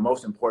I think the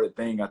most important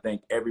thing, I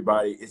think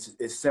everybody,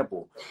 it's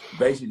simple.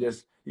 Basically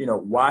just, you know,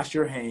 wash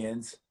your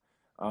hands,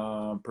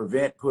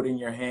 prevent putting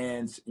your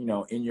hands, you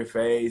know, in your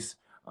face,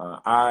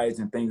 eyes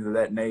and things of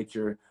that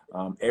nature.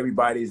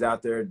 Everybody's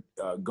out there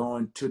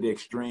going to the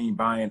extreme,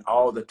 buying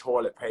all the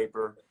toilet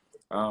paper,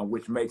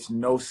 which makes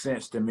no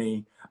sense to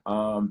me.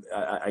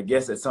 I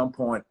guess at some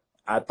point,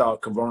 I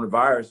thought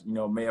coronavirus, you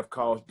know, may have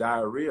caused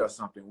diarrhea or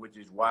something, which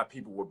is why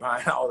people were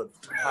buying all the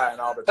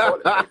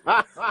toilet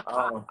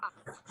paper.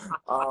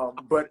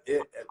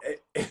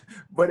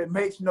 But it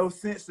makes no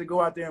sense to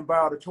go out there and buy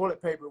all the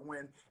toilet paper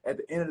when, at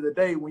the end of the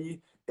day,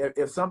 when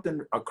if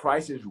a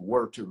crisis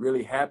were to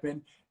really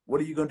happen,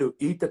 what are you going to do?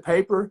 Eat the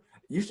paper?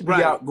 You should be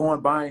out going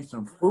buying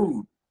some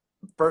food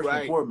first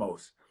and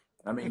foremost.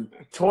 I mean,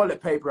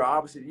 toilet paper,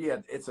 obviously,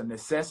 yeah, it's a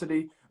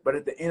necessity. But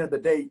at the end of the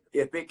day,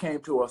 if it came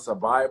to a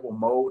survival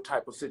mode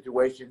type of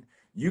situation,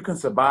 you can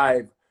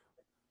survive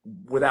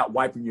without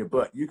wiping your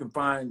butt. You can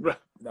find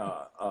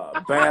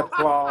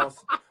bathcloths,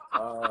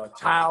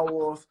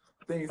 towels,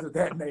 things of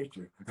that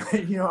nature.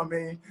 You know what I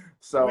mean?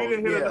 So we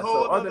didn't hit a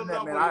whole other than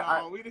that,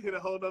 man, we didn't hit a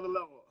whole other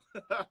level.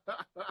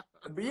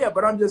 But yeah,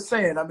 but I'm just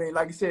saying. I mean,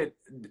 like I said,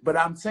 but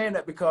I'm saying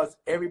that because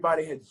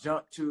everybody has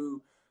jumped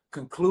to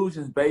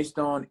conclusions based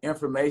on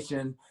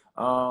information.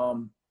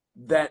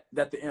 That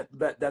the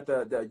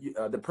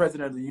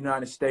president of the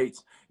United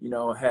States, you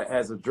know,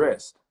 has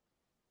addressed.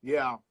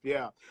 Yeah.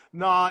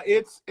 No,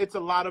 it's a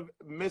lot of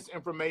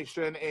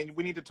misinformation, and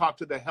we need to talk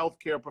to the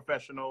healthcare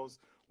professionals.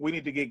 We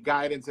need to get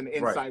guidance and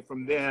insight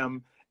from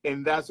them,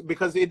 and that's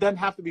because it doesn't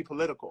have to be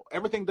political.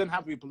 Everything doesn't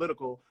have to be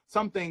political.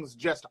 Some things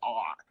just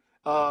are,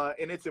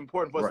 and it's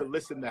important for us to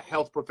listen to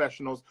health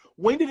professionals.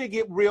 When did it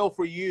get real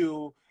for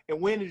you? And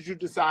when did you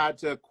decide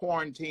to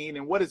quarantine?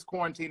 And what does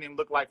quarantining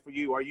look like for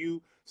you? Are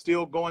you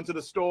still going to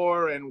the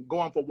store and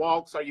going for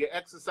walks? Are you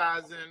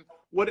exercising?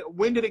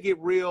 When did it get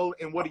real,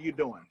 and what are you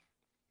doing?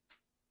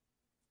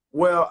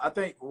 Well, I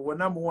think,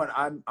 number one,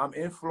 I'm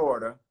in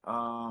Florida.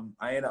 I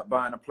ended up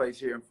buying a place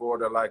here in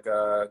Florida like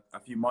a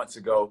few months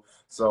ago.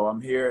 So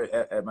I'm here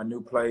at my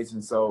new place.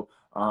 And so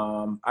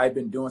I've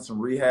been doing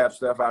some rehab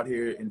stuff out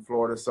here in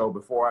Florida. So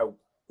before I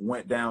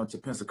went down to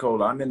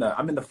Pensacola, I'm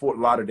in the Fort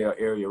Lauderdale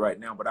area right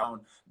now, but I'm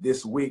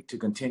this week to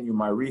continue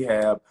my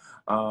rehab,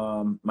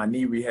 my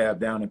knee rehab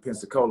down in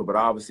Pensacola. But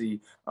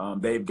obviously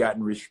they've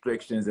gotten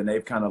restrictions and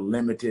they've kind of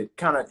limited,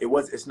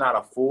 it's not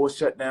a full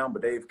shutdown,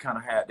 but they've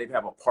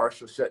have a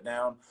partial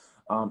shutdown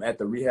at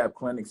the rehab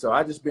clinic. So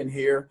I just been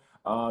here.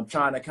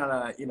 trying to kind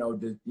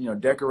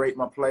of, decorate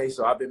my place.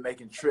 So I've been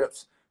making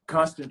trips,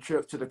 constant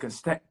trips to the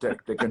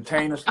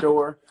Container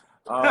Store.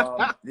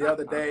 The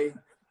other day,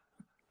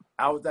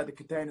 I was at the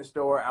Container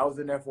Store. I was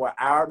in there for an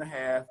hour and a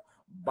half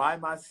by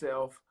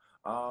myself,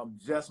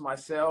 just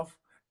myself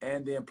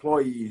and the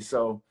employees.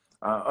 So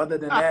other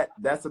than that,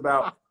 that's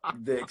about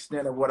the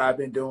extent of what I've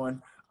been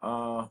doing.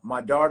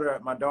 My daughter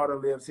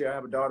lives here. I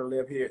have a daughter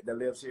that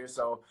lives here.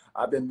 So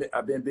I've been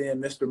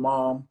being Mr.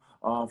 Mom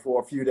for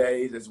a few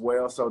days as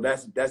well. So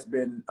that's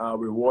been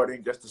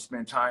rewarding just to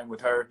spend time with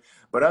her.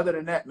 But other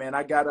than that, man,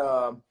 I got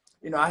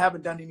I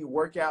haven't done any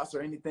workouts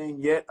or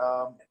anything yet.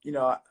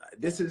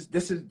 This is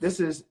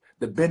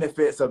the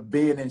benefits of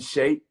being in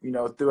shape,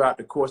 throughout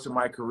the course of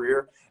my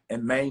career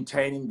and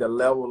maintaining the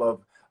level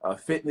of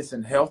fitness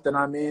and health that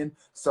I'm in.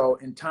 So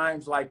in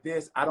times like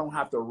this, I don't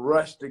have to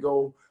rush to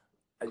go.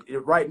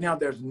 Right now,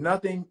 there's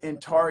nothing in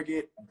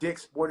Target,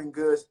 Dick's Sporting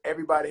Goods.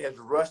 Everybody has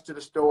rushed to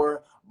the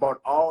store, bought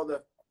all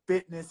the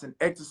fitness and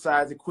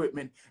exercise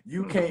equipment.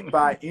 You can't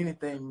buy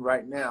anything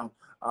right now.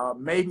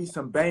 Maybe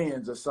some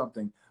bands or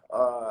something.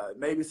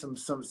 Maybe some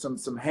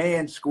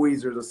hand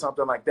squeezers or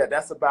something like that.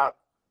 That's about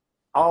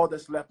all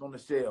that's left on the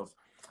shelves.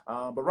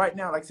 But right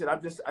now, like I said,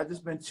 I've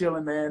just been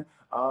chilling, man.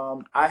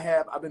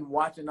 I've been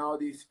watching all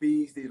these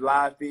feeds, these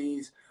live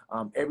feeds.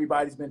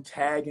 Everybody's been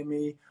tagging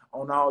me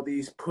on all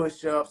these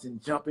push-ups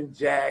and jumping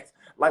jacks.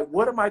 Like,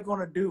 what am I going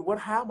to do?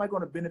 How am I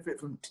going to benefit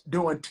from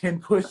doing 10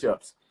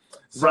 push-ups?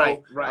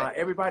 So Right.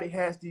 Everybody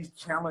has these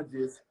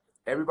challenges.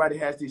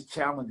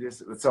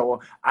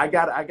 So I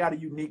got a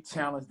unique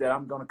challenge that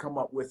I'm going to come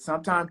up with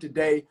sometime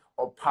today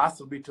or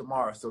possibly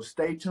tomorrow. So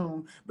stay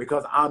tuned,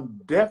 because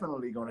I'm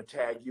definitely going to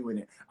tag you in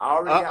it. I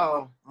already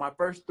got my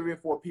first 3 or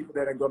 4 people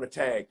that I'm going to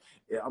tag.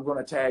 I'm going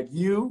to tag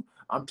you.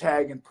 I'm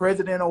tagging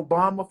President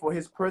Obama for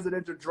his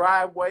presidential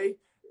driveway.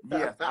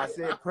 Yes, I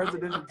said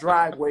presidential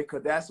driveway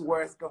because that's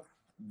where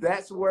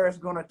it's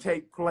going to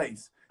take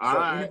place. All so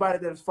right. Anybody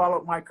that has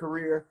followed my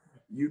career,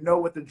 you know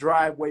what the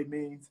driveway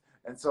means.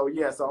 And so,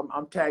 yes,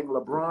 I'm tagging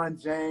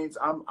LeBron James.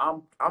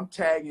 I'm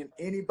tagging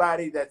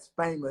anybody that's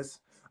famous,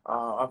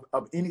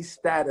 of any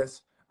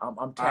status.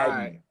 I'm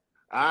tagging.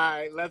 All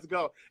right, let's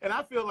go. And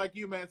I feel like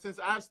you, man, since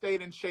I've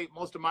stayed in shape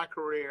most of my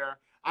career,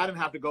 I didn't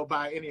have to go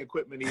buy any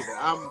equipment either.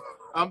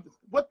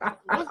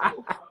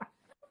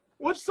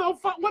 What's so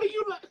fun? What are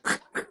you like?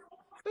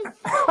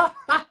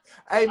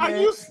 Hey, man, are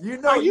you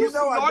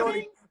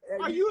snorting?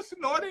 Are you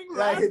snorting,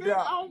 laughing?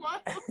 Oh my!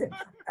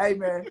 Hey,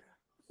 man.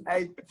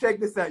 Hey, check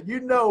this out.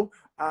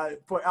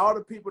 For all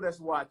the people that's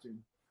watching,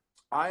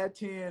 I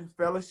attend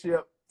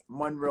Fellowship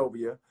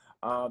Monrovia.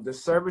 The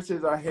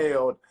services are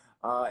held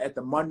at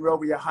the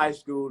Monrovia High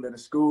School in the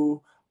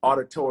school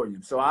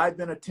auditorium. So I've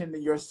been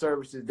attending your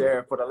services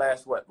there for the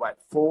last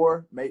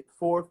 4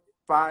 or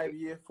 5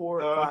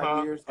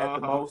 years at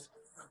the most.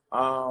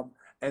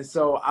 And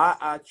so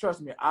I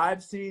trust me,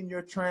 I've seen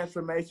your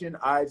transformation.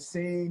 I've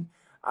seen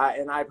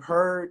and I've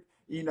heard,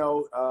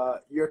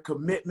 your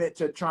commitment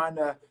to trying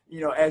to,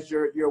 as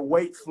your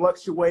weight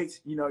fluctuates,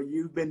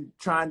 you've been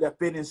trying to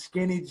fit in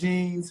skinny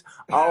jeans,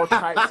 all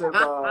types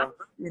of,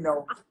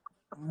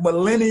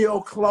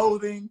 millennial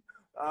clothing.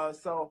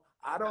 So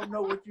I don't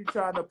know what you're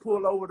trying to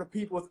pull over the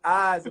people's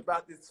eyes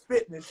about this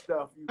fitness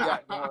stuff you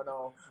got going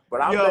on,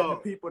 but I'm letting the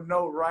people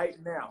know right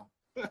now.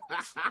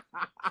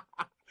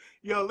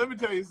 Yo, let me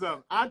tell you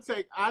something. I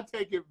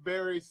take it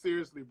very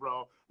seriously,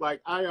 bro.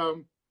 Like I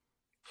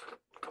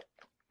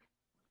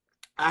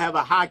have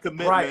a high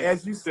commitment. Right,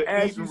 as you sip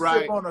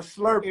on a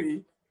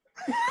Slurpee.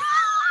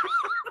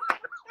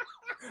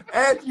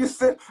 as you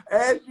sip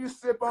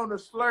on a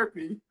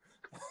Slurpee.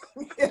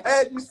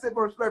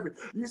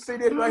 You see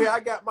this right here? I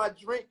got my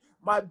drink,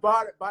 my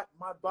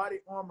body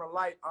armor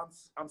light.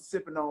 I'm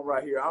sipping on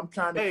right here. I'm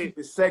trying to keep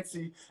it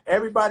sexy.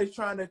 Everybody's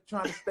trying to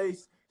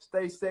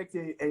stay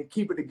sexy and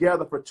keep it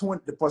together for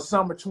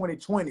summer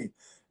 2020.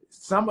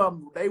 Some of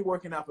them, they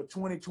working out for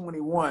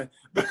 2021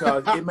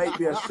 because it may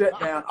be a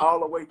shutdown all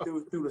the way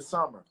through the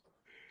summer.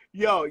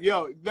 Yo,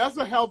 that's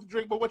a health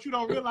drink, but what you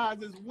don't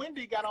realize is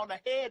Wendy got on a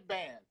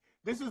headband.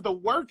 This is the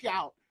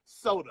workout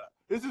soda.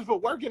 This is for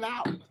working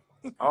out.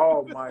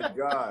 Oh my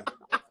God.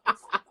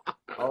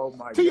 Oh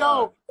my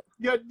God.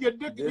 Your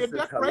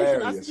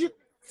decoration.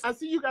 I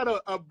see you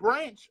got a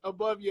branch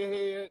above your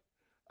head.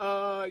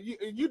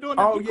 You doing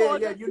this? Oh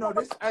yeah.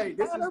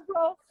 This is,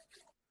 bro.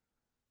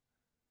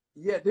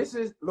 Yeah, this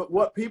is, look,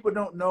 what people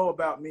don't know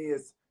about me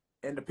is,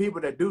 and the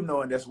people that do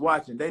know and that's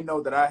watching, they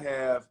know that I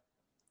have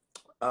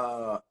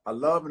a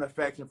love and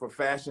affection for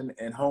fashion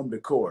and home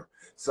decor.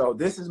 So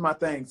this is my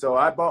thing. So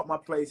I bought my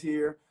place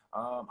here.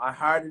 I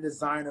hired a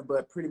designer,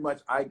 but pretty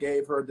much I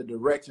gave her the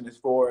direction as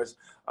far as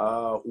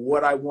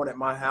what I wanted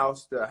my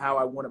house to, how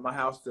I wanted my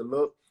house to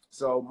look.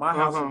 So my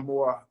house is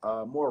more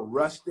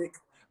rustic,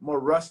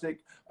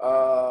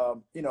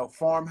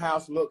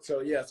 farmhouse look.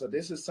 So yeah, so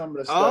this is some of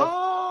the stuff.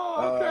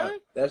 Oh, okay.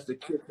 That's the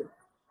kitchen.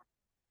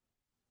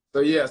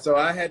 So yeah, so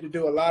I had to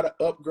do a lot of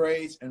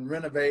upgrades and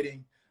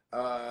renovating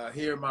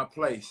here in my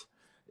place.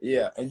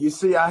 Yeah, and you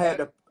see, I had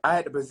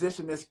to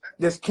position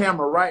this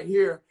camera right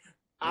here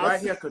right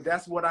here, because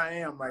that's what I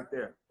am right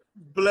there.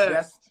 Blessed.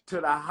 That's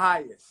to the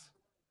highest.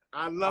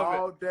 I love it.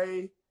 All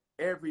day,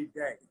 every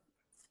day.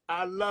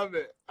 I love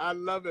it. I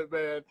love it,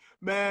 man.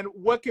 Man,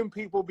 what can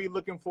people be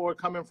looking for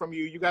coming from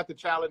you? You got the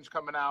challenge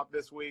coming out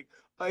this week.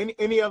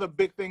 Any other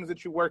big things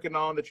that you're working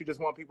on that you just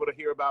want people to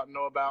hear about and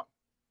know about?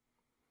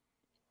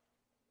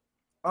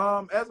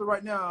 As of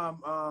right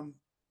now,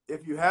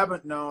 if you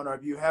haven't known or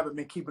if you haven't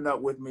been keeping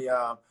up with me,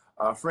 a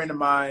friend of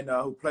mine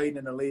who played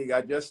in the league,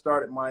 I just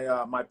started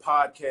my my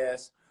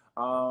podcast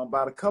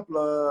about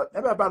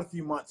a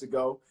few months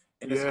ago,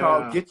 and it's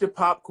called "Get Your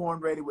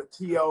Popcorn Ready" with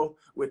T.O.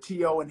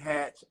 and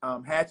Hatch.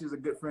 Hatch is a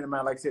good friend of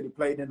mine. Like I said, he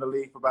played in the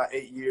league for about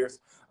 8 years.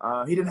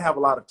 He didn't have a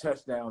lot of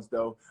touchdowns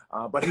though,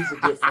 but he's a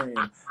good friend.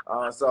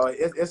 So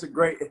it's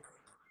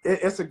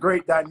a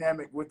great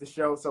dynamic with the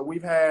show. So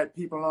we've had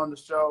people on the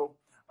show.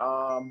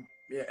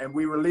 Yeah, and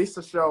we release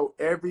the show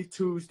every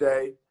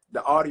Tuesday,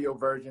 the audio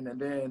version, and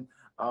then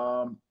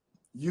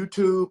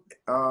YouTube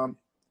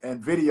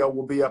and video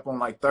will be up on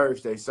like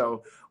Thursday.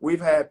 So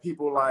we've had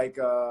people like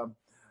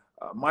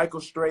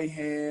Michael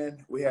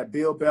Strahan, we had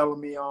Bill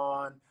Bellamy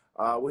on,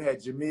 we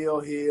had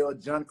Jamil Hill,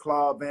 John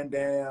Claude Van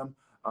Damme,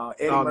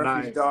 Eddie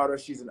Murphy's daughter,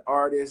 she's an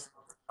artist,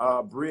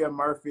 Bria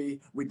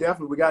Murphy. We got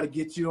to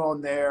get you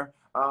on there.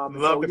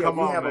 Love to come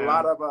on, have man.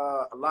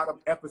 a lot of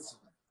episodes.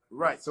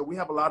 Right. So we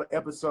have a lot of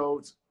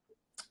episodes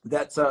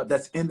that's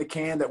in the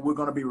can that we're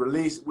going to be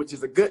released, which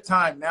is a good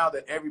time now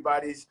that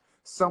everybody's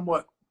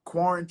somewhat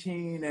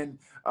quarantined and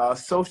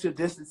social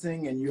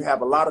distancing, and you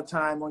have a lot of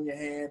time on your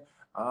hand.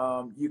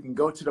 You can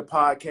go to the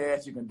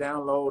podcast. You can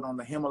download on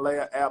the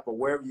Himalaya app or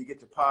wherever you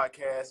get your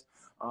podcast.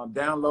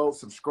 Download,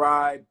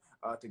 subscribe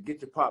to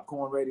Get Your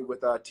Popcorn Ready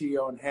with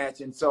T.O. and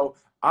Hatch. And so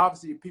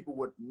obviously people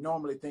would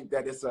normally think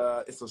that it's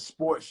a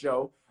sports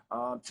show.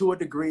 To a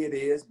degree it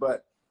is,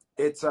 but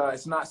it's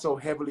not so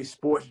heavily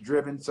sports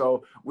driven.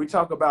 So we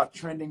talk about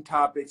trending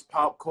topics,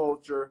 pop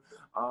culture,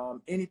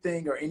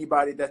 anything or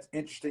anybody that's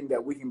interesting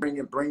that we can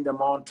bring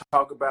them on to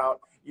talk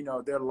about,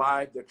 their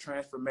life, their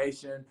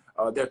transformation,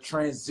 their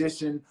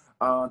transition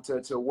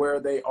to where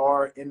they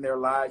are in their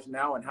lives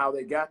now and how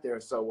they got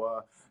there.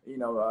 So,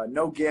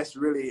 no guest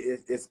really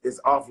is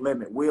off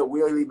limit.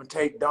 We'll even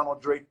take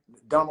Donald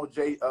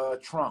J.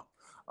 Trump,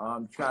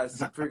 try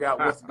to figure out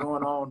what's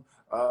going on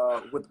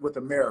with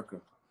America.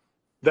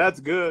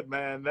 That's good,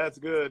 man. That's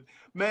good.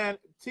 Man,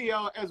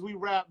 T.O., as we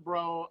wrap,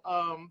 bro,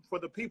 for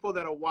the people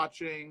that are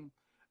watching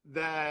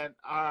that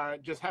are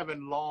just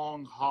having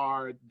long,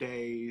 hard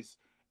days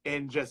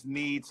and just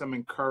need some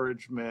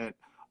encouragement,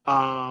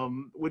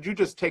 would you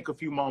just take a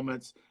few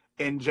moments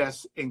and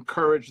just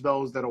encourage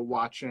those that are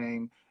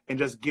watching and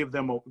just give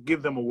them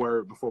a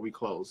word before we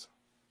close?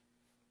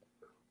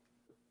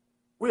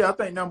 Well, I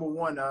think number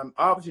one,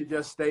 obviously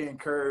just stay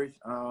encouraged.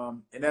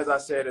 And as I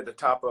said at the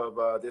top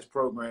of this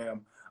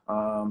program,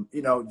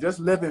 just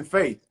live in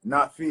faith,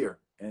 not fear.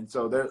 And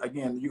so there,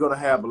 again, you're going to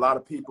have a lot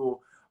of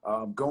people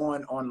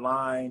going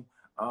online,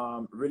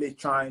 really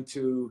trying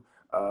to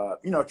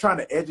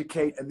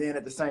educate. And then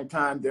at the same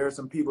time, there are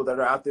some people that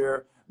are out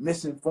there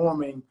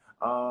misinforming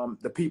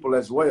the people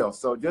as well.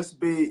 So just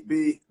be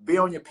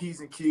on your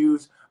P's and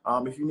Q's.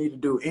 If you need to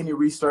do any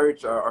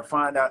research or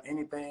find out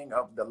anything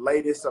of the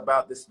latest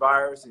about this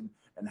virus and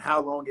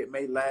how long it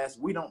may last,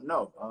 we don't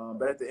know.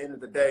 But at the end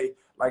of the day,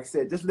 like I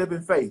said, just live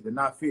in faith and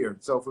not fear.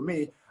 So for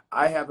me,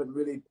 I haven't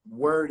really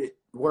worried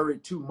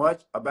too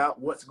much about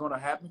what's going to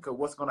happen, because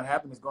what's going to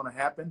happen is going to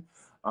happen.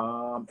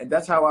 And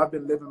that's how I've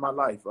been living my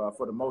life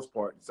for the most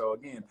part. So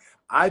again,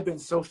 I've been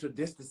social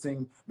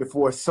distancing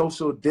before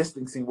social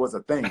distancing was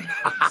a thing.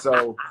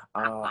 So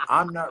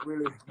I'm not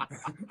really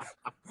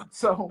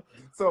so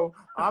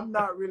I'm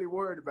not really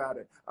worried about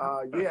it.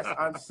 Yes,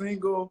 I'm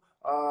single.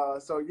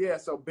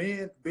 So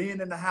being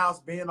in the house,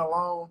 being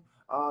alone,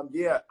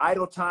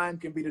 idle time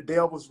can be the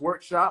devil's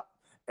workshop,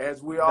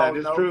 as we all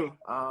know. That is true.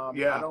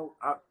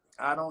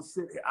 I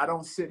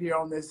don't sit here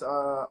on this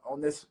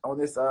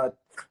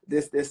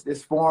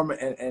this forum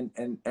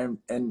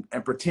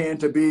and pretend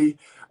to be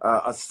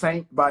a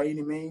saint by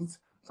any means.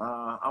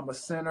 I'm a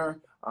sinner.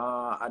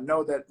 I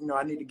know that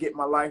I need to get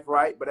my life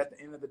right, but at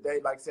the end of the day,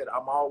 like I said,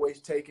 I'm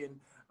always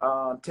taking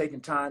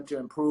time to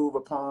improve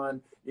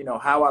upon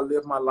how I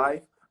live my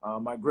life.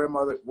 My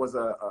grandmother was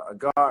a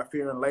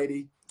God-fearing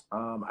lady,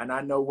 and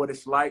I know what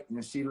it's like.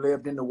 And she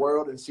lived in the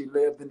world and she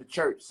lived in the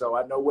church, so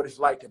I know what it's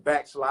like to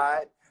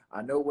backslide.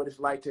 I know what it's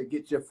like to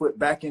get your foot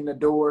back in the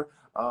door,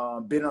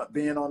 being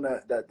on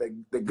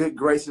the good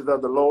graces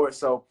of the Lord.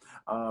 So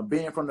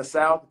being from the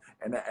South,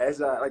 and as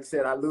like I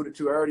said, I alluded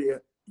to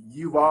earlier,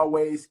 you've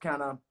always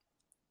kind of,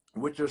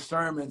 with your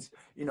sermons,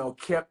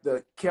 kept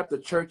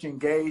the church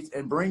engaged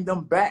and bring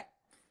them back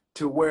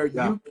to where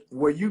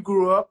you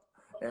grew up,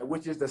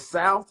 which is the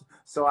South.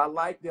 So I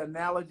like the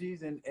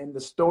analogies and the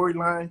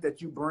storylines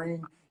that you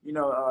bring,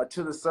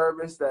 to the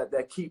service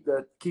that keep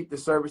the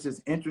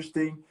services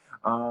interesting.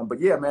 But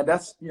yeah, man,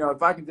 that's,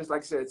 if I can just,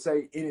 like I said,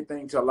 say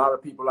anything to a lot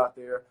of people out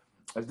there,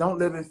 is don't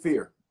live in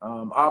fear.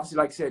 Obviously,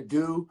 like I said,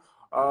 do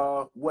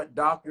what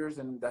doctors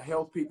and the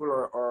health people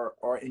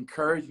are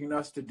encouraging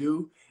us to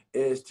do.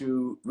 is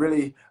to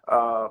really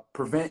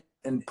prevent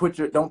and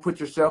don't put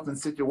yourself in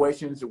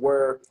situations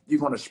where you're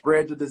going to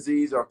spread the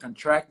disease or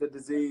contract the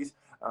disease.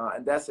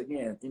 And that's,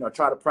 again,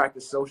 try to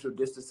practice social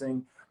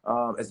distancing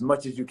as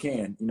much as you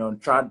can.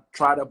 Try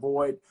to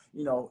avoid,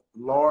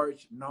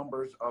 large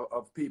numbers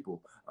of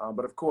people.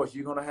 But of course,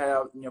 you're going to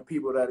have,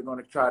 people that are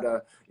going to try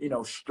to,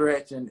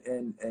 stretch and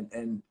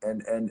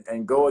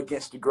go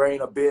against the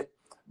grain a bit.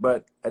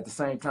 But at the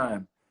same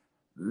time,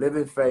 live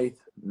in faith,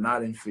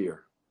 not in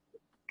fear.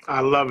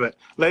 I love it.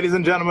 Ladies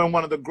and gentlemen,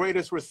 one of the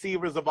greatest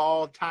receivers of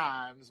all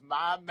times,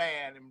 my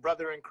man and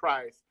brother in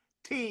Christ,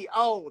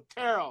 T.O.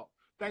 Terrell.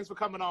 Thanks for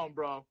coming on,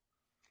 bro.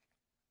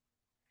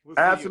 We'll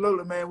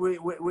Absolutely, man.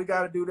 We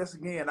got to do this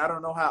again. I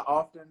don't know how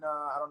often.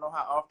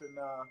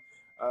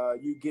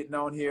 You getting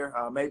on here.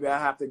 Maybe I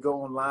have to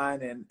go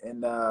online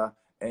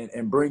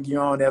and bring you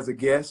on as a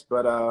guest.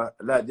 But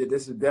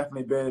this has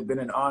definitely been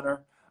an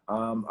honor.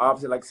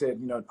 Obviously, like I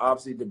said,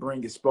 obviously to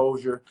bring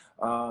exposure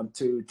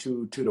to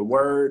the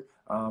word.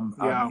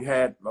 You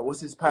had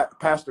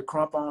Pastor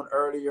Crump on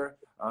earlier.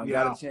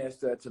 Got a chance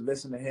to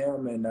listen to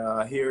him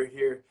and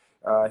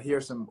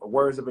hear some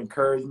words of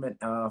encouragement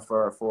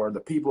for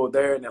the people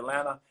there in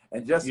Atlanta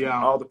and just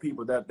all the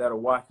people that are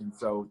watching.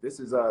 So this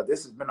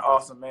has been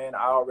awesome, man.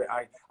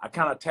 I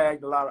kind of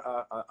tagged a lot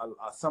of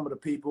some of the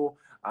people.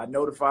 I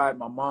notified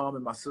my mom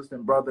and my sister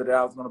and brother that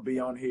I was going to be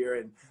on here,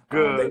 and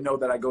they know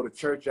that I go to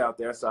church out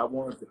there. So I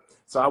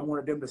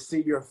wanted them to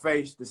see your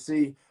face, to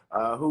see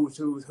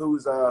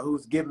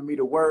who's giving me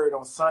the word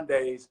on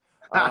Sundays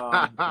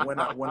when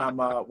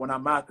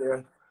I'm out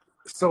there,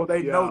 so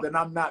they know that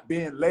I'm not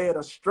being led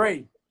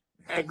astray.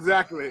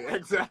 Exactly.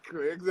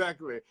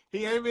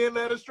 He ain't being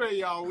led astray,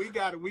 y'all. We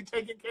got it. We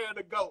taking care of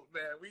the goat,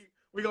 man.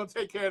 We gonna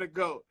take care of the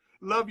goat.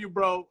 Love you,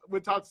 bro.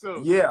 We'll talk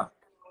soon. Yeah.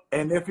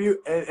 And if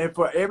you and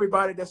for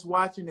everybody that's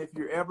watching, if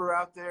you're ever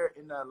out there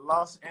in the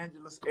Los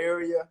Angeles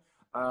area,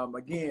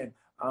 again,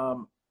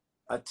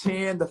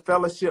 attend the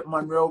Fellowship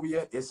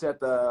Monrovia. It's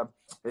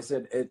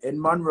in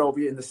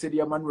Monrovia, in the city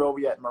of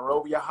Monrovia, at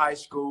Monrovia High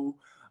School.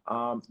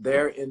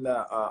 There in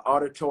the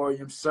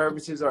auditorium.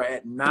 Services are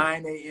at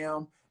 9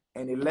 a.m.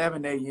 and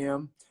 11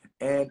 a.m.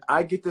 And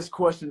I get this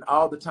question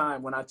all the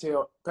time when I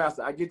tell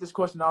Pastor. I get this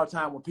question all the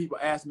time when people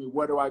ask me,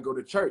 where do I go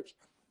to church?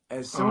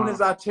 As soon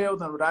as I tell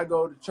them that I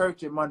go to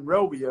church in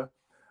Monrovia,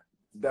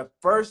 the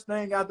first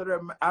thing out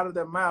of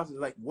their mouths is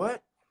like,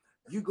 what?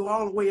 You go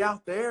all the way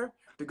out there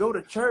to go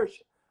to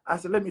church? I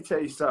said, let me tell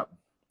you something.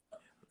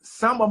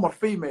 Some of them are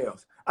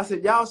females. I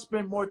said, y'all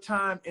spend more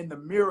time in the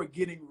mirror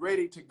getting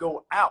ready to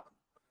go out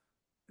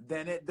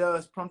than it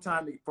does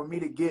sometimes for me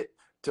to get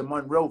to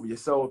Monrovia.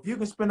 So if you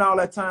can spend all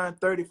that time,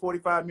 30,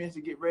 45 minutes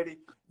to get ready,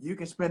 you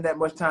can spend that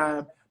much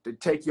time to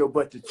take your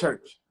butt to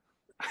church.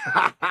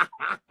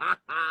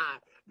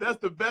 That's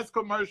the best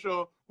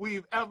commercial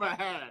we've ever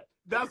had.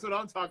 That's what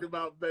I'm talking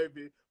about,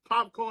 baby.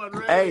 Popcorn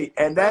ready. Hey,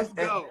 and that's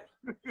go.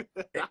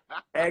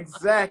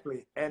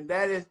 Exactly. And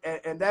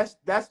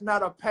that's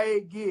not a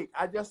paid gig.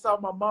 I just saw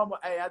my mama.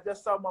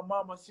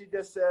 She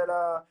just said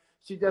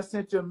she just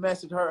sent you a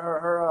message.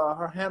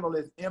 Her handle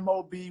is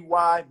MOBY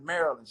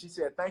Maryland. She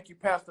said, thank you,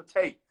 Pastor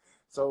Tate.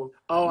 So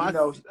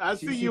I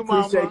see you,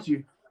 Mama. Appreciate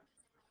you.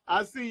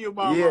 I see you,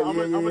 Mama. Yeah,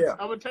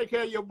 I'm gonna take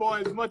care of your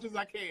boy as much as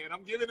I can.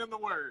 I'm giving him the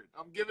word.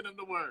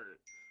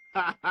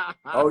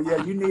 Oh yeah,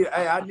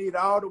 I need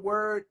all the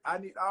word. I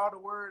need all the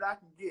word I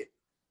can get.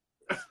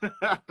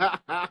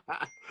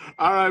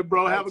 All right,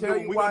 bro. Have a good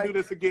one. We're going to do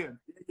this again.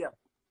 Yeah.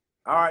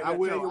 All right. I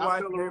will. Tell your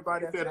wife and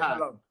everybody that said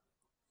hello.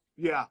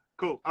 Yeah,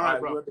 cool. All right,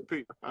 bro.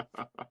 Peace.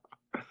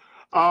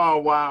 Oh,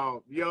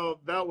 wow. Yo,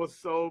 that was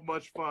so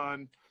much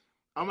fun.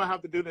 I'm going to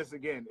have to do this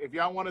again. If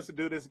y'all want us to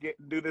do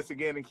this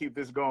again and keep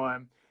this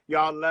going,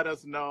 y'all let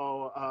us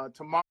know.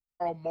 Tomorrow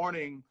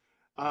morning,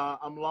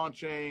 I'm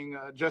launching,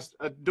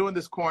 during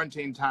this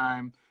quarantine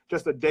time,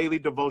 just a daily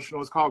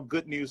devotional. It's called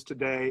Good News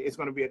Today. It's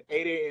going to be at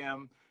 8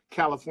 a.m.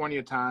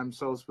 California time,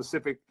 so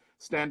Pacific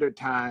Standard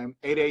Time,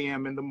 8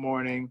 a.m. in the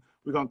morning.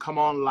 We're going to come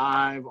on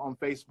live on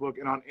Facebook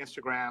and on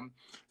Instagram.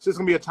 So it's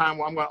going to be a time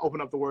where I'm going to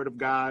open up the Word of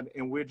God,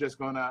 and we're just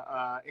going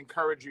to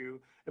encourage you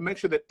and make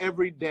sure that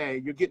every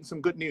day you're getting some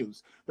good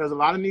news. There's a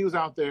lot of news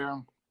out there,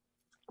 a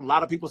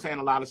lot of people saying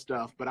a lot of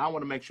stuff, but I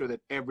want to make sure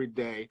that every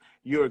day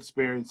you're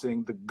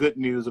experiencing the good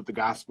news of the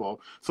gospel.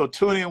 So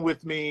tune in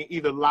with me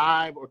either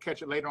live or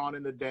catch it later on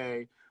in the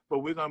day. But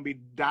we're going to be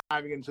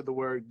diving into the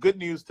Word. Good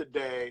News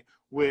Today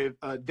with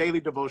a daily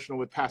devotional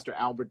with Pastor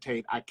Albert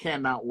Tate. I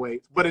cannot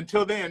wait. But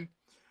until then,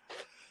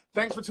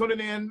 thanks for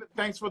tuning in.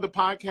 Thanks for the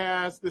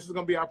podcast. This is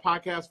going to be our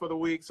podcast for the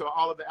week. So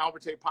all of the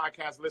Albert Tate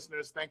podcast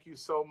listeners, thank you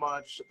so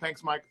much.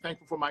 Thanks, Mike.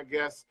 Thankful for my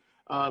guests,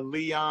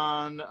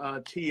 Leon,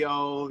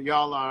 T.O.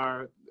 Y'all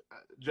are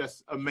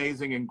just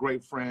amazing and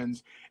great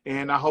friends.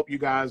 And I hope you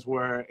guys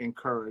were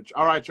encouraged.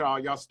 All right, y'all.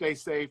 Y'all stay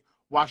safe.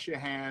 Wash your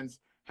hands.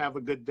 Have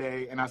a good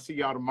day. And I'll see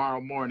y'all tomorrow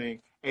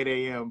morning, 8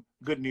 a.m.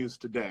 Good News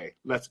Today.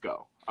 Let's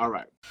go. All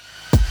right.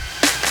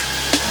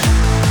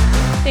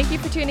 Thank you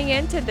for tuning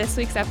in to this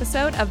week's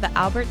episode of the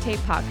Albert Tate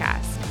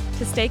Podcast.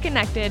 To stay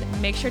connected,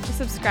 make sure to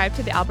subscribe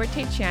to the Albert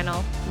Tate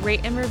channel,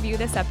 rate and review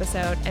this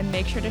episode, and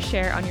make sure to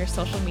share on your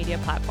social media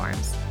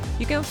platforms.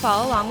 You can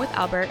follow along with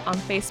Albert on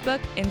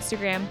Facebook,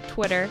 Instagram,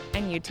 Twitter,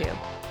 and YouTube.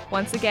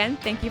 Once again,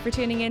 thank you for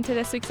tuning in to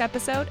this week's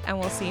episode, and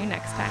we'll see you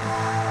next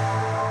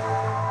time.